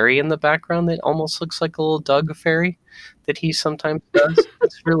little fairy in the background that almost looks like a little Doug fairy that he sometimes does.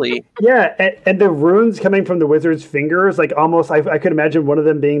 It's really... Yeah, and the runes coming from the wizard's fingers, like almost, I could imagine one of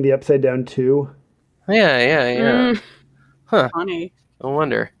them being the Upside Down 2. Yeah. Huh. Funny. I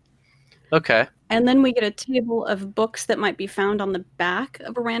wonder. Okay. And then we get a table of books that might be found on the back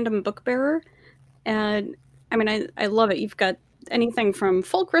of a random book bearer. And, I mean, I love it. You've got anything from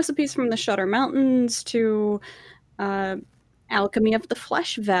folk recipes from the Shutter Mountains to Alchemy of the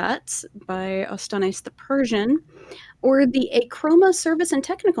Flesh Vats by Ostanes the Persian, or the Achroma Service and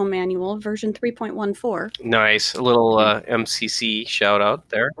Technical Manual, version 3.14. Nice. A little MCC shout out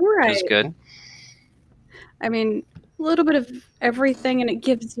there. Right. Which is good. I mean, a little bit of everything, and it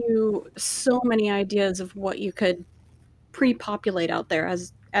gives you so many ideas of what you could pre-populate out there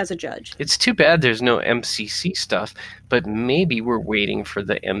as a judge. It's too bad there's no MCC stuff, but maybe we're waiting for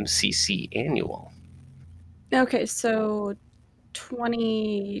the MCC annual. Okay, so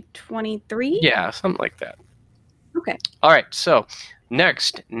 2023? Yeah, something like that. Okay. All right, so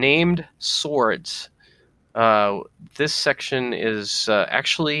next, named swords. This section is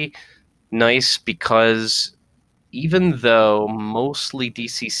actually nice because even though mostly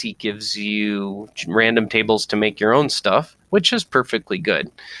DCC gives you random tables to make your own stuff, which is perfectly good,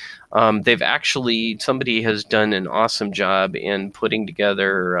 somebody has done an awesome job in putting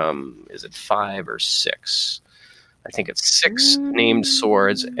together, is it 5 or 6? I think it's 6 named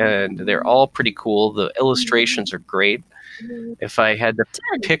swords, and they're all pretty cool. The illustrations are great. If I had to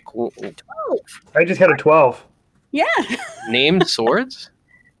pick 12. I just had a 12. Yeah. Named swords?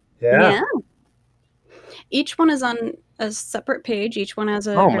 Yeah. Each one is on a separate page. Each one has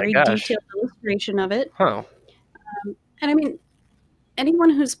a very detailed illustration of it. Oh. And I mean, anyone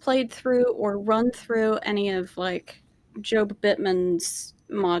who's played through or run through any of like Job Bittman's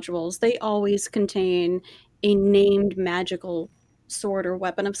modules, they always contain a named magical sword or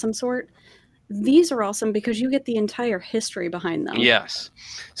weapon of some sort. These are awesome because you get the entire history behind them. Yes.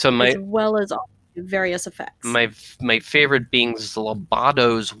 So as well as all the various effects. My favorite being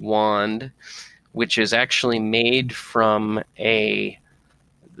Zlabado's wand, which is actually made from the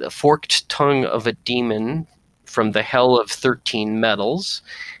forked tongue of a demon from the Hell of 13 Metals,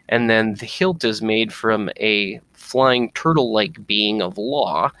 and then the hilt is made from a flying turtle-like being of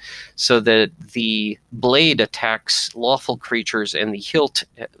law, so that the blade attacks lawful creatures and the hilt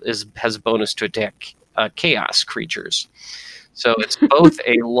has a bonus to attack chaos creatures. So it's both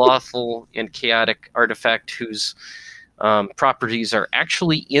a lawful and chaotic artifact whose properties are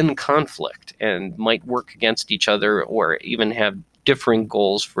actually in conflict and might work against each other or even have differing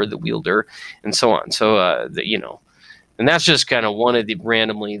goals for the wielder, and so on. So and that's just kind of one of the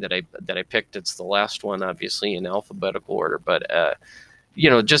randomly that I picked. It's the last one, obviously, in alphabetical order, but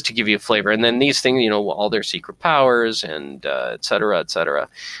just to give you a flavor. And then these things, all their secret powers and et cetera,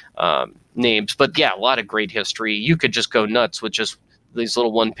 names. But yeah, a lot of great history. You could just go nuts with just these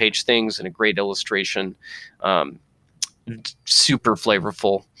little one-page things and a great illustration. Super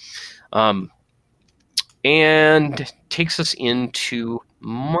flavorful. And takes us into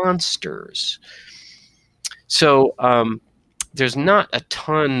monsters. So there's not a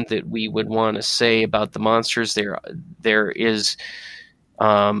ton that we would want to say about the monsters. There is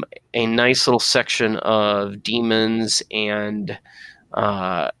a nice little section of demons and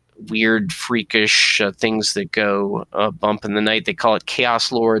weird, freakish things that go bump in the night. They call it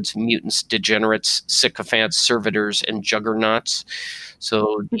Chaos Lords, Mutants, Degenerates, Sycophants, Servitors, and Juggernauts.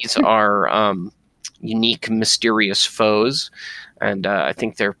 So these are unique, mysterious foes, and I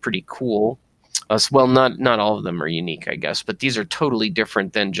think they're pretty cool. Well, not all of them are unique, I guess, but these are totally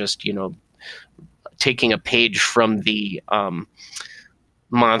different than just taking a page from the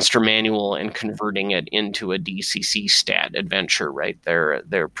monster manual and converting it into a DCC stat adventure. Right?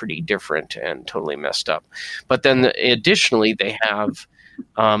 They're pretty different and totally messed up. But then additionally, they have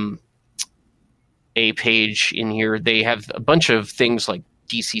a page in here. They have a bunch of things like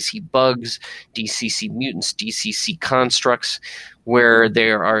DCC bugs, DCC mutants, DCC constructs, where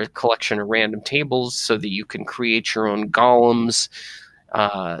there are a collection of random tables so that you can create your own golems,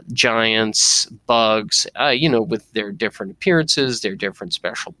 giants, bugs, with their different appearances, their different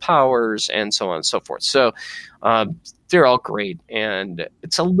special powers, and so on and so forth. So they're all great, and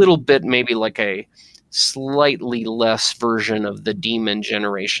it's a little bit maybe like a slightly less version of the demon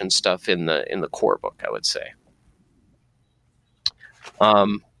generation stuff in the core book, I would say.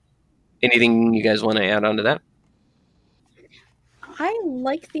 Anything you guys want to add on to that? I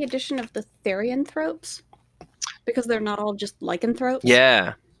like the addition of the Therianthropes because they're not all just lycanthropes.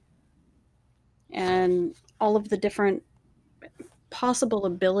 Yeah. And all of the different possible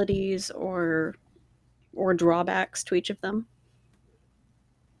abilities or drawbacks to each of them.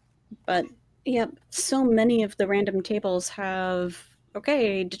 But yeah, so many of the random tables have,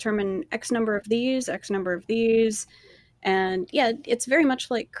 determine X number of these, X number of these. And yeah, it's very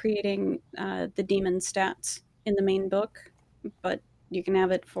much like creating the demon stats in the main book, but you can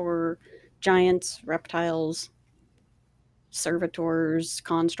have it for giants, reptiles, servitors,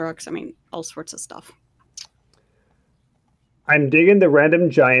 constructs, all sorts of stuff. I'm digging the random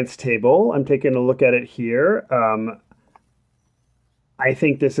giants table. I'm taking a look at it here. I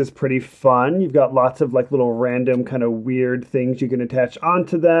think this is pretty fun. You've got lots of like little random kind of weird things you can attach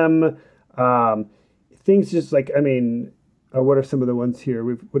onto them. Things just like, what are some of the ones here?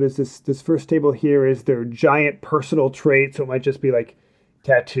 What is this? This first table here is their giant personal trait. So it might just be like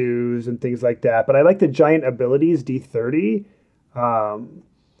tattoos and things like that. But I like the giant abilities, D30.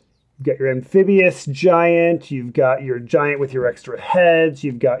 You've got your amphibious giant. You've got your giant with your extra heads.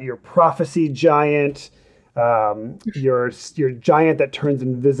 You've got your prophecy giant. Your giant that turns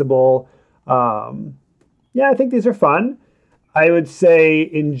invisible. I think these are fun. I would say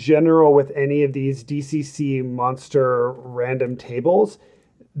in general with any of these DCC monster random tables,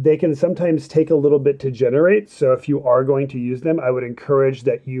 they can sometimes take a little bit to generate. So if you are going to use them, I would encourage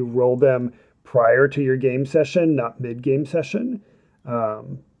that you roll them prior to your game session, not mid-game session. But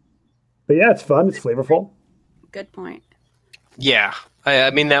yeah, it's fun. It's flavorful. Good point. Yeah.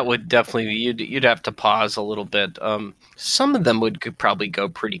 That would definitely, you'd have to pause a little bit. Some of them could probably go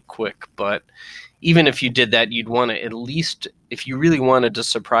pretty quick, but even if you did that, you'd want to at least, if you really wanted to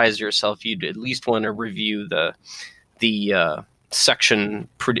surprise yourself, you'd at least want to review the section,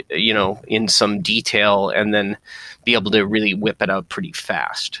 in some detail, and then be able to really whip it out pretty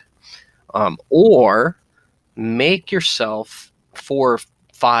fast. Or make yourself 4,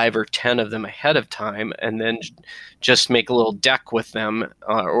 5, or 10 of them ahead of time, and then just make a little deck with them,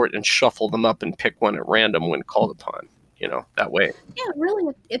 and shuffle them up and pick one at random when called upon. That way. Yeah,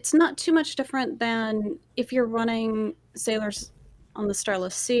 really, it's not too much different than if you're running Sailors on the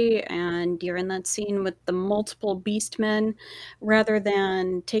Starless Sea and you're in that scene with the multiple beastmen, rather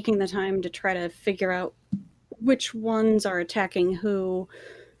than taking the time to try to figure out which ones are attacking who,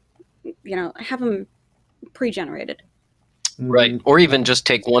 have them pre-generated. Right. Or even just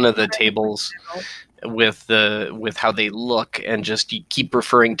take one of the tables with how they look and just keep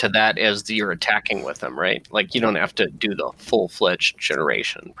referring to that as you're attacking with them, right? Like, you don't have to do the full-fledged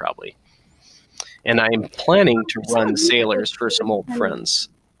generation, probably. And I'm planning to run Sailors for some old friends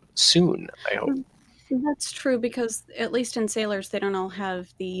soon, I hope. That's true, because at least in Sailors, they don't all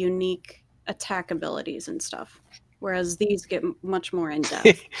have the unique attack abilities and stuff, whereas these get much more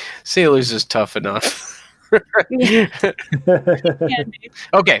in-depth. Sailors is tough enough.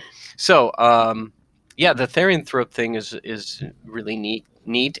 Okay, so the Therianthrope thing is really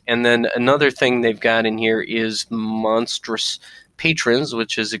neat. And then another thing they've got in here is monstrous patrons,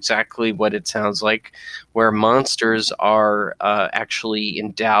 which is exactly what it sounds like, where monsters are actually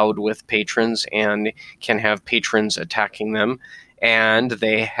endowed with patrons and can have patrons attacking them. And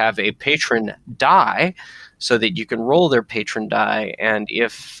they have a patron die so that you can roll their patron die. And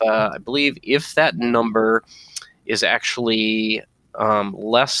I believe if that number is actually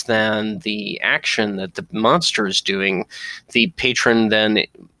less than the action that the monster is doing, the patron then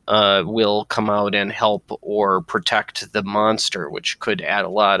will come out and help or protect the monster, which could add a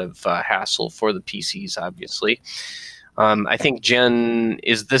lot of hassle for the PCs, obviously. I think, Jen,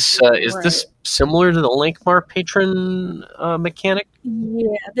 is this similar to the Lankmar patron mechanic?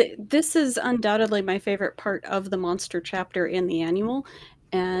 Yeah, this is undoubtedly my favorite part of the monster chapter in the annual,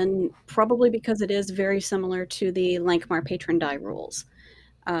 and probably because it is very similar to the Lankmar patron die rules.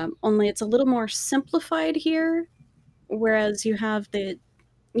 Only it's a little more simplified here, whereas you have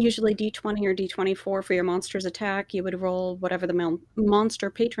usually D20 or D24 for your monster's attack. You would roll whatever the monster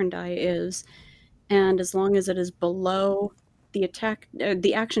patron die is, and as long as it is below the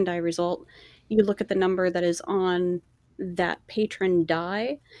action die result, you look at the number that is on that patron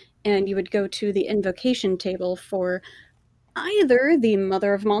die, and you would go to the invocation table for either the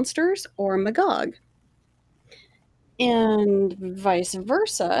Mother of Monsters or Magog. And vice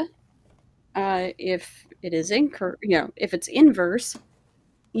versa, if it is if it's inverse,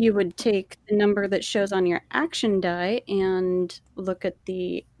 you would take the number that shows on your action die and look at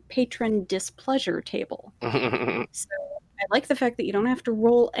the patron displeasure table. So I like the fact that you don't have to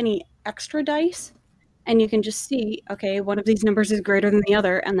roll any extra dice, and you can just see, okay, one of these numbers is greater than the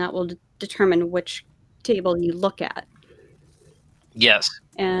other, and that will determine which table you look at. Yes.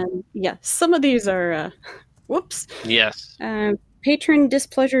 And some of these are, whoops. Yes. Patron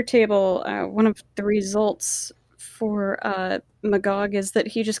displeasure table, one of the results for Magog is that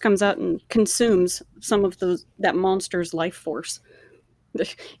he just comes out and consumes some of that monster's life force.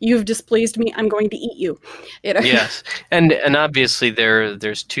 You've displeased me, I'm going to eat you. Yes. And obviously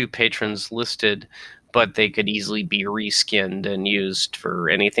there's 2 patrons listed, but they could easily be reskinned and used for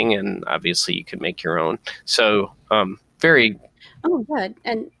anything, and obviously you could make your own. So very... Oh, good.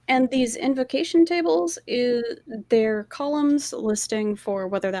 And these invocation tables, they're columns listing for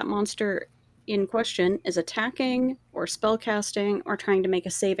whether that monster in question is attacking or spellcasting or trying to make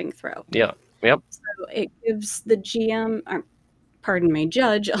a saving throw. Yeah. Yep. So it gives the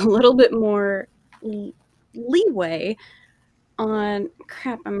judge, a little bit more leeway on,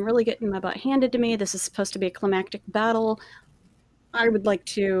 crap, I'm really getting my butt handed to me. This is supposed to be a climactic battle. I would like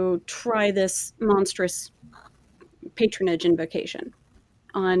to try this monstrous patronage invocation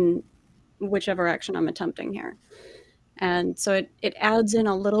on whichever action I'm attempting here. And so it adds in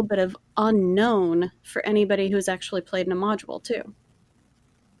a little bit of unknown for anybody who's actually played in a module too.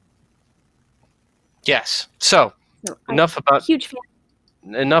 Yes. So enough about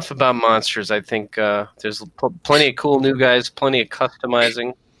monsters. I think there's plenty of cool new guys, plenty of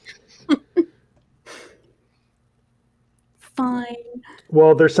customizing. Fine.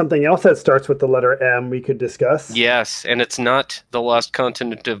 Well, there's something else that starts with the letter M we could discuss. Yes, and it's not the lost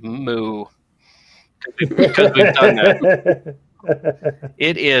continent of Mu. Because we've done that.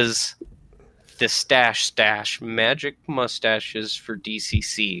 It is the stash magic mustaches for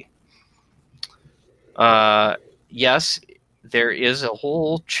DCC. Yes, there is a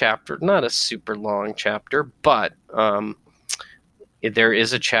whole chapter, not a super long chapter, but there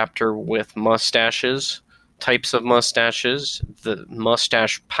is a chapter with mustaches, types of mustaches, the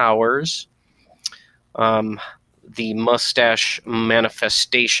mustache powers, the mustache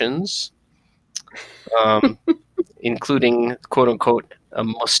manifestations, including quote unquote a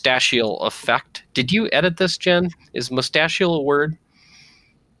mustachial effect. Did you edit this, Jen? Is mustachial a word?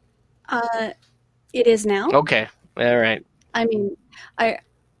 It is now. Okay, all right. I mean, I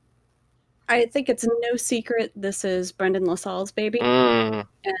think it's no secret this is Brendan LaSalle's baby. And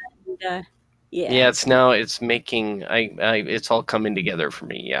yeah, it's making it's all coming together for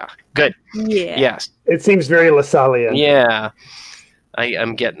me. Yeah, good. Yeah. Yes, it seems very LaSallian. Yeah,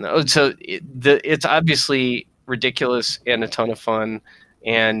 I'm getting so it's obviously ridiculous and a ton of fun.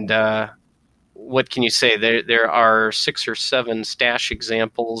 And what can you say? There are 6 or 7 stash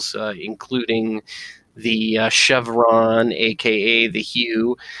examples, including the Chevron, aka the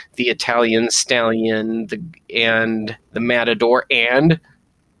Hue, the Italian Stallion, and the Matador, and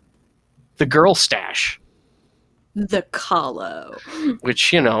the Girl Stash. The Kahlo.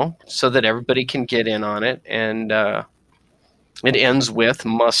 Which, so that everybody can get in on it. And it ends with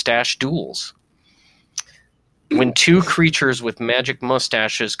mustache duels. When 2 creatures with magic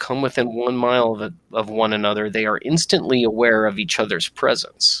mustaches come within 1 mile of one another, they are instantly aware of each other's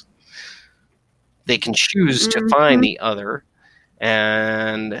presence. They can choose to find the other,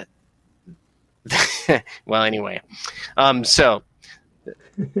 and well, anyway,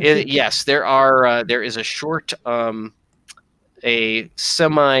 yes, there is a short, a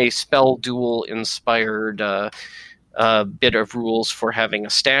semi-spell duel inspired bit of rules for having a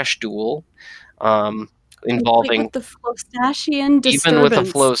stash duel. Involving with the Flostachian disturbance. Even with the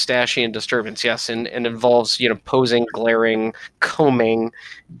Flostachian disturbance, yes, and involves posing, glaring, combing,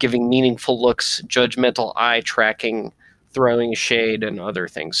 giving meaningful looks, judgmental eye tracking, throwing shade, and other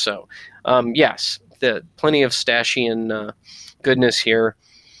things. So, yes, plenty of Stashian goodness here,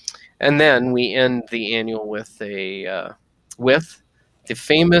 and then we end the annual with the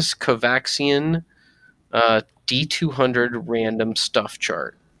famous Kovaxian D200 random stuff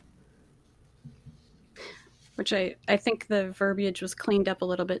chart. Which I think the verbiage was cleaned up a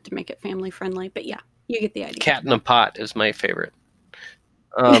little bit to make it family friendly, but yeah, you get the idea. Cat in a Pot is my favorite.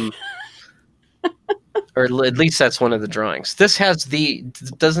 Or at least that's one of the drawings.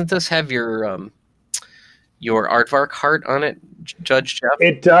 Doesn't this have your Aardvark heart on it, Judge Jeff?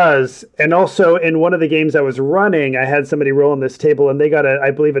 It does. And also in one of the games I was running, I had somebody roll on this table and they got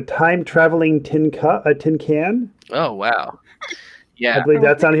I believe a time traveling tin can. Oh, wow. Yeah. I believe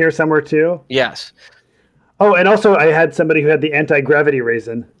that's on here somewhere too. Yes. Oh, and also I had somebody who had the anti-gravity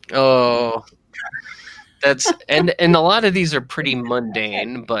raisin. Oh, that's and a lot of these are pretty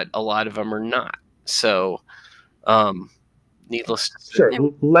mundane, but a lot of them are not. So, needless to say. Sure,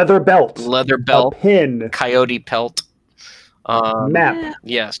 leather belt, a pin, coyote pelt, map.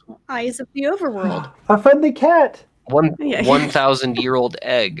 Yes, Eyes of the Overworld, a friendly cat, 1,000-year-old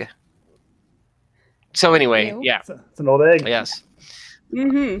egg. So anyway, yeah, it's an old egg. Yes.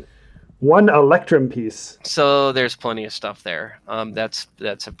 Mm-hmm. 1 Electrum piece. So there's plenty of stuff there. That's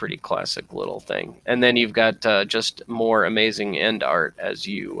a pretty classic little thing. And then you've got just more amazing end art as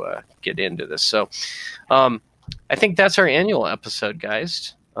you get into this. So I think that's our annual episode,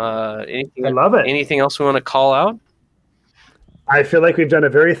 guys. I love it. Anything else we want to call out? I feel like we've done a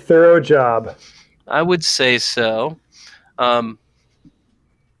very thorough job. I would say so. I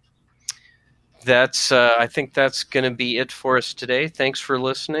think that's going to be it for us today. Thanks for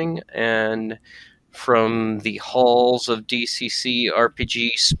listening. And from the halls of DCC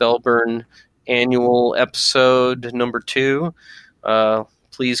RPG Spellburn annual episode number 2,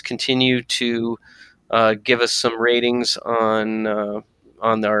 please continue to give us some ratings on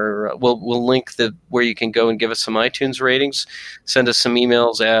our. We'll link where you can go and give us some iTunes ratings. Send us some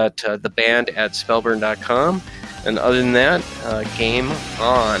emails at theband@spellburn.com. And other than that, game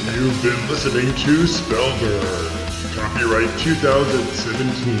on. You've been listening to Spellburn. Copyright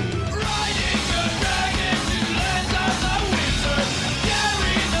 2017.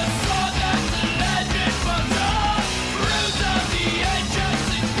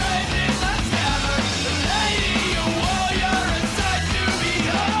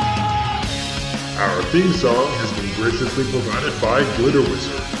 Our theme song has been graciously provided by Glitter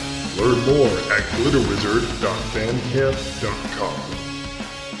Wizard. Learn more at glitterwizard.bandcamp.com.